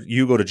 you're charged,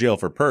 you go to jail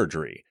for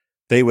perjury.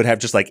 They would have,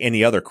 just like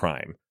any other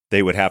crime,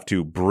 they would have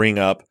to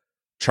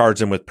charge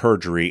them with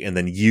perjury and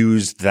then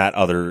use that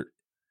other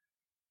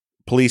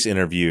police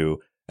interview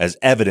as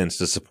evidence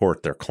to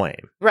support their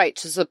claim. Right,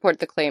 to support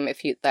the claim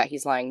that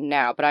he's lying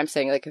now. But I'm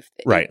saying,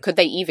 could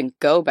they even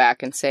go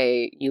back and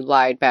say, you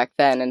lied back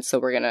then, and so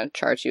we're going to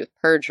charge you with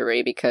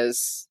perjury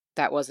because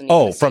that wasn't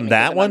even from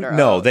that one?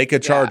 No, they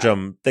could charge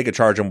him. They could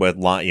charge him with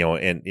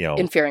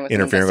interfering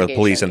with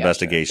police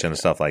investigation and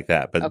stuff like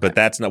that.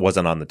 But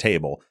wasn't on the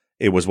table.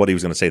 It was what he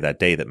was going to say that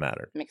day that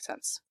mattered. Makes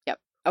sense. Yep.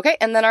 Okay,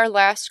 and then our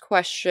last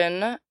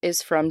question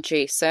is from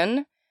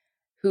Jason,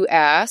 who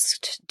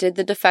asked, did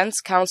the defense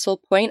counsel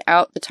point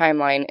out the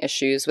timeline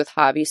issues with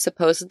Javi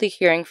supposedly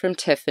hearing from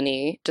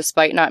Tiffany,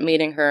 despite not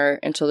meeting her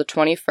until the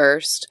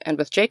 21st, and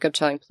with Jacob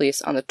telling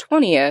police on the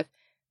 20th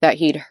that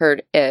he'd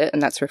heard it,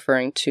 and that's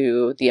referring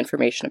to the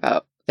information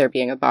about there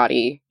being a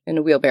body in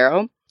a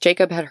wheelbarrow.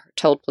 Jacob had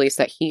told police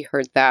that he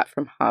heard that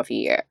from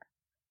Javier.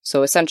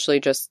 So essentially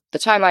just the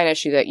timeline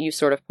issue that you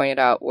sort of pointed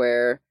out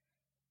where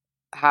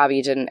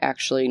Javi didn't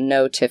actually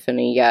know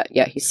Tiffany yet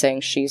he's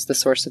saying she's the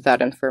source of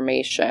that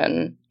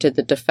information. Did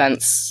the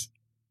defense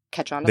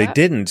catch on to that?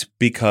 They didn't,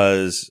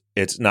 because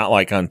it's not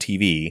like on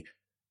TV.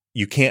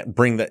 You can't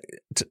bring that.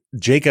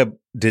 Jacob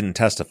didn't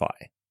testify.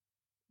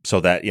 So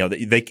that,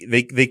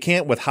 they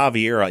can't with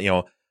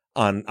Javier,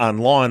 on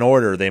Law and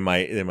Order, they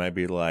might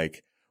be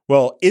like,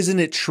 well, isn't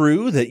it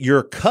true that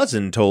your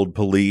cousin told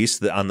police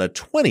that on the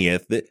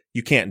 20th that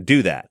you can't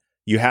do that?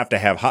 You have to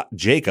have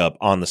Jacob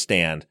on the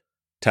stand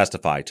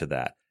testify to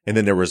that. And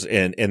then there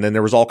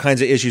was all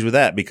kinds of issues with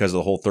that because of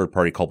the whole third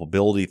party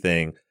culpability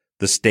thing.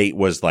 The state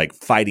was like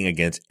fighting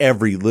against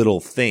every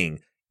little thing.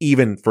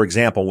 Even, for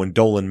example, when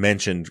Dolan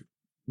mentioned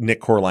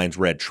Nick Corline's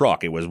red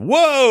truck, it was,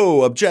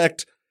 whoa,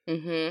 object,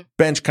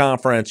 bench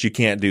conference. You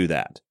can't do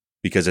that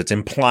because it's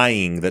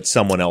implying that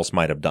someone else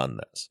might have done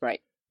this.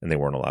 Right. And they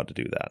weren't allowed to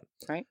do that.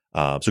 Right.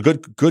 So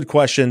good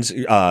questions.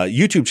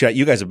 YouTube chat,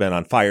 you guys have been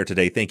on fire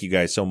today. Thank you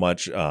guys so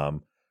much.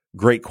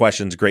 great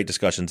questions, great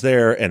discussions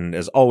there. And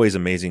as always,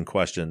 amazing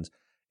questions.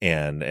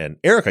 And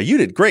Erica, you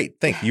did great.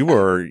 Thank you.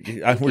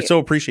 We so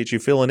appreciate you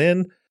filling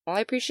in. Well,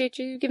 I appreciate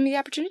you giving me the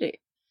opportunity.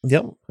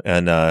 Yep.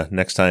 And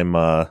next time,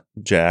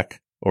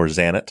 Jack or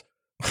Zanet.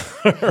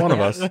 One of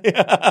us.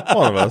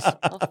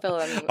 I'll fill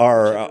in.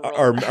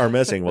 Are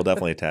missing. We'll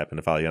definitely tap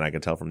into Follow-You. And I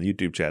can tell from the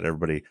YouTube chat,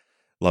 everybody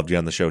loved you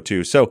on the show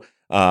too. So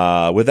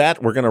with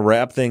that, we're going to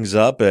wrap things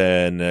up.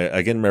 And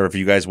again, remember, if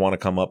you guys want to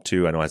come up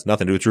to, I know it has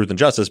nothing to do with Truth and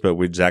Justice, but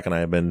Zach and I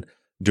have been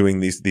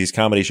doing these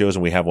comedy shows,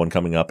 and we have one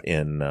coming up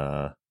in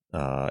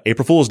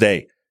April Fool's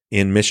Day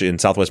in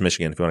Southwest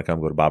Michigan. If you want to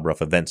come, go to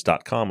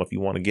bobruffevents.com if you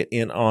want to get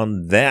in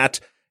on that.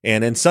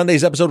 And in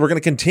Sunday's episode, we're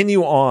going to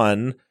continue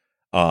on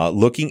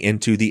looking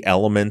into the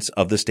elements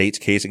of the state's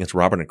case against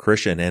Robert and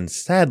Christian. And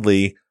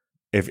sadly,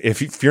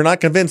 if you're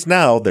not convinced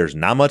now, there's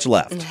not much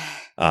left.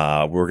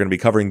 We're going to be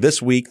covering this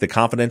week the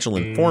confidential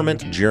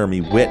informant,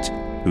 Jeremy Witt,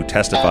 who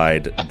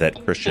testified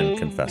that Christian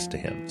confessed to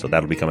him. So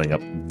that'll be coming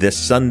up this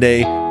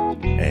Sunday.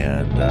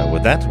 And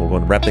with that, we're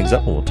going to wrap things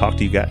up, and we'll talk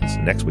to you guys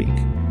next week.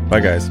 Bye,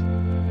 guys.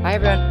 Bye,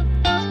 everyone.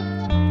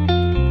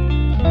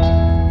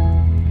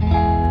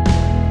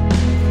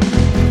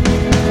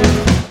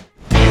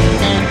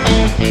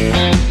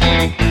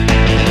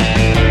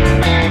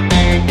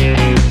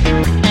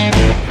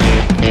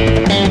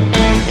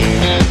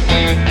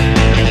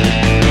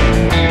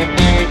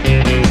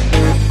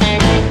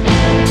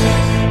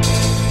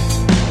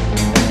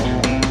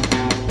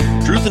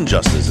 Truth and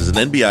Justice is an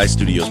NBI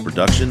Studios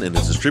production and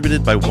is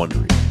distributed by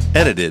Wondery.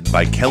 Edited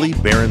by Kelly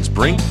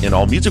Barons-Brink, and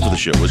all music for the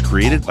show was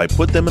created by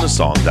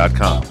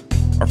PutThemInASong.com.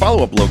 Our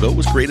follow-up logo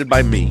was created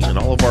by me, and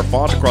all of our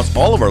font across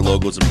all of our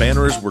logos and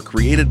banners were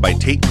created by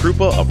Tate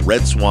Krupa of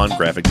Red Swan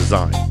Graphic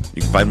Design.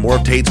 You can find more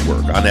of Tate's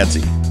work on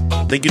Etsy.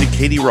 Thank you to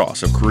Katie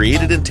Ross of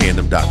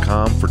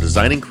CreatedInTandem.com for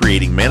designing,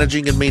 creating,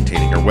 managing, and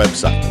maintaining our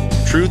website,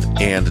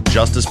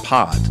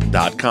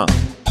 TruthAndJusticePod.com,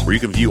 where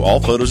you can view all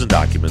photos and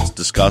documents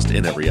discussed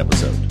in every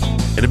episode.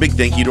 And a big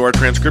thank you to our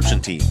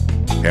transcription team,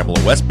 Pamela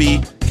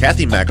Westby,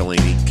 Kathy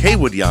McElhaney,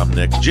 Kaywood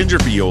Yomnick, Ginger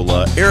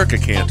Viola, Erica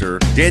Cantor,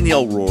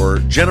 Danielle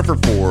Rohr, Jennifer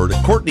Ford,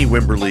 Courtney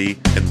Wimberly,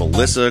 and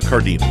Melissa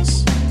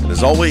Cardenas. And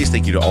as always,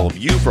 thank you to all of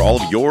you for all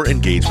of your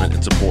engagement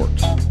and support.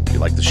 If you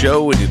like the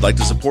show and you'd like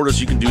to support us,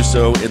 you can do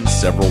so in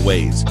several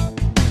ways.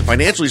 To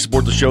financially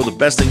support the show, the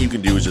best thing you can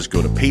do is just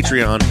go to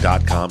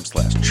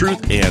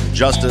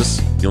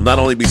patreon.com/truthandjustice. You'll not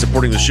only be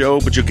supporting the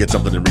show, but you'll get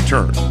something in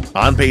return.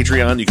 On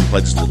Patreon, you can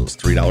pledge as little as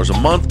 $3 a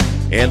month,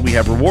 and we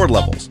have reward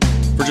levels.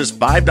 For just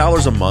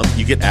 $5 a month,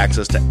 you get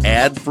access to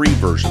ad-free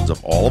versions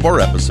of all of our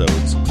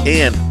episodes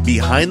and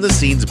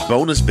behind-the-scenes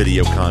bonus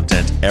video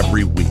content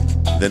every week.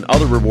 Then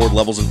other reward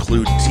levels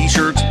include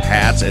t-shirts,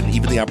 hats, and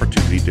even the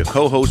opportunity to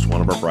co-host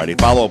one of our Friday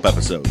follow-up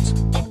episodes.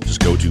 Just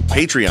go to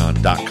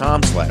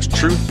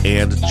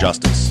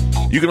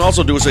patreon.com/truthandjustice. You can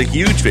also do us a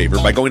huge favor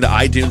by going to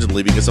iTunes and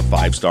leaving us a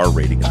 5-star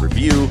rating and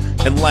review.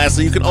 And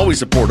lastly, you can always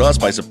support us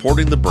by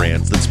supporting the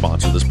brands that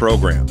sponsor this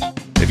program.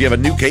 If you have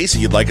a new case that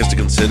you'd like us to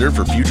consider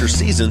for future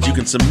seasons, you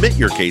can submit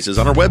your cases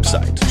on our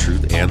website,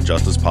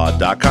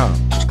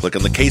 truthandjusticepod.com. Just click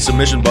on the case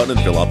submission button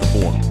and fill out the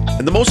form.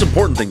 And the most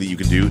important thing that you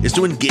can do is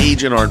to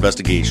engage in our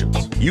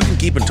investigations. You can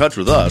keep in touch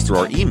with us through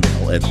our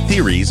email at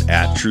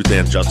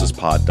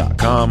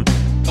theories@truthandjusticepod.com.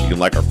 You can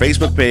like our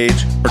Facebook page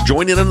or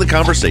join in on the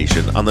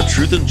conversation on the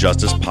Truth and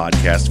Justice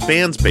Podcast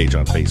fans page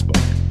on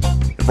Facebook.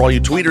 And for all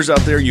you tweeters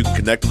out there, you can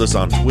connect with us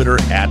on Twitter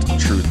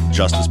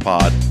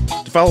 @TruthJusticePod.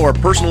 To follow our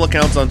personal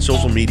accounts on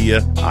social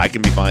media, I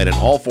can be found in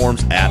all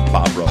forms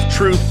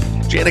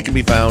 @BobRuffTruth. Janet can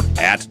be found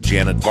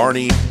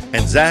 @JanetVarney,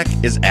 and Zach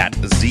is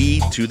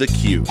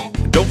 @Z2TheQ.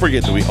 And don't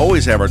forget that we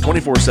always have our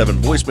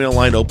 24/7 voicemail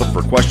line open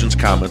for questions,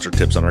 comments, or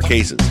tips on our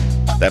cases.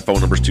 That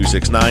phone number is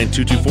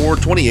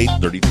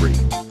 269-224-2833.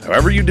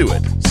 However you do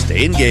it,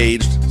 stay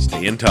engaged,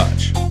 stay in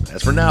touch.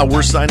 As for now,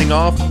 we're signing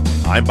off.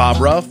 I'm Bob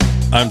Ruff.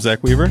 I'm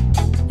Zach Weaver.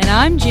 And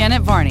I'm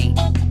Janet Varney.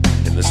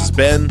 And this has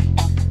been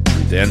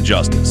Truth and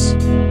Justice.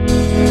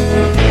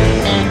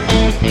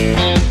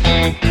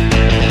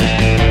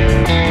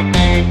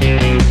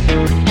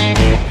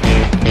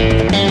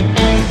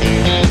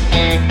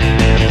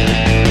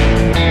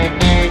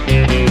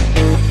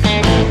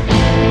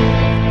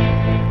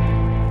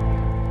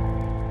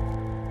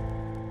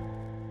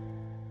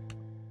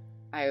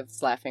 I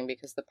was laughing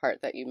because the part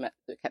that you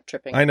kept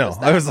tripping. I know.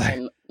 I was like,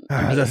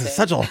 this is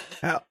such a...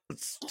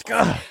 it's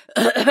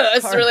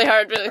really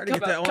hard to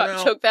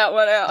choke that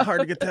one out.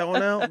 Hard to get that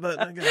one out,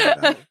 but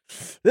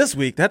this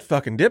week, that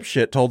fucking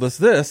dipshit told us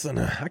this, and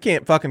I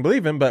can't fucking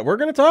believe him, but we're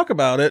going to talk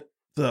about it.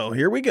 So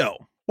here we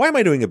go. Why am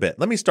I doing a bit?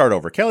 Let me start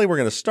over. Kelly, we're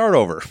going to start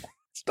over.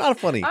 It's not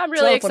funny. I'm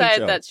really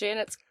excited that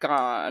Janet's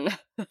gone.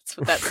 That's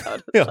what that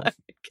sounded like.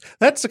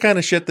 That's the kind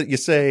of shit that you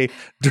say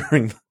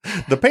during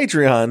the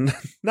Patreon,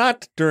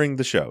 not during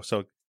the show.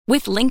 So,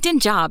 with LinkedIn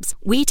Jobs,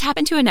 we tap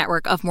into a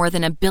network of more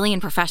than 1 billion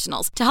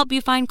professionals to help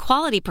you find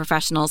quality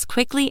professionals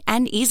quickly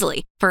and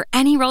easily for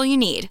any role you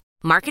need.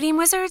 Marketing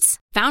wizards?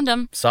 Found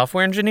them.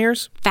 Software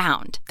engineers?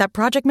 Found. That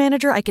project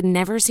manager I could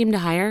never seem to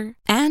hire?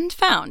 And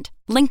found.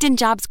 LinkedIn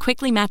Jobs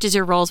quickly matches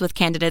your roles with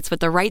candidates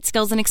with the right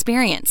skills and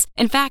experience.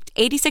 In fact,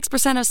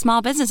 86% of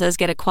small businesses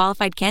get a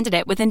qualified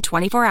candidate within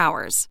 24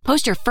 hours.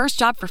 Post your first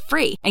job for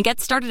free and get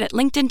started at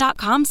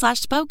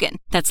linkedin.com/spoken.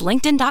 That's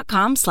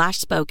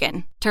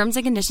linkedin.com/spoken. Terms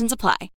and conditions apply.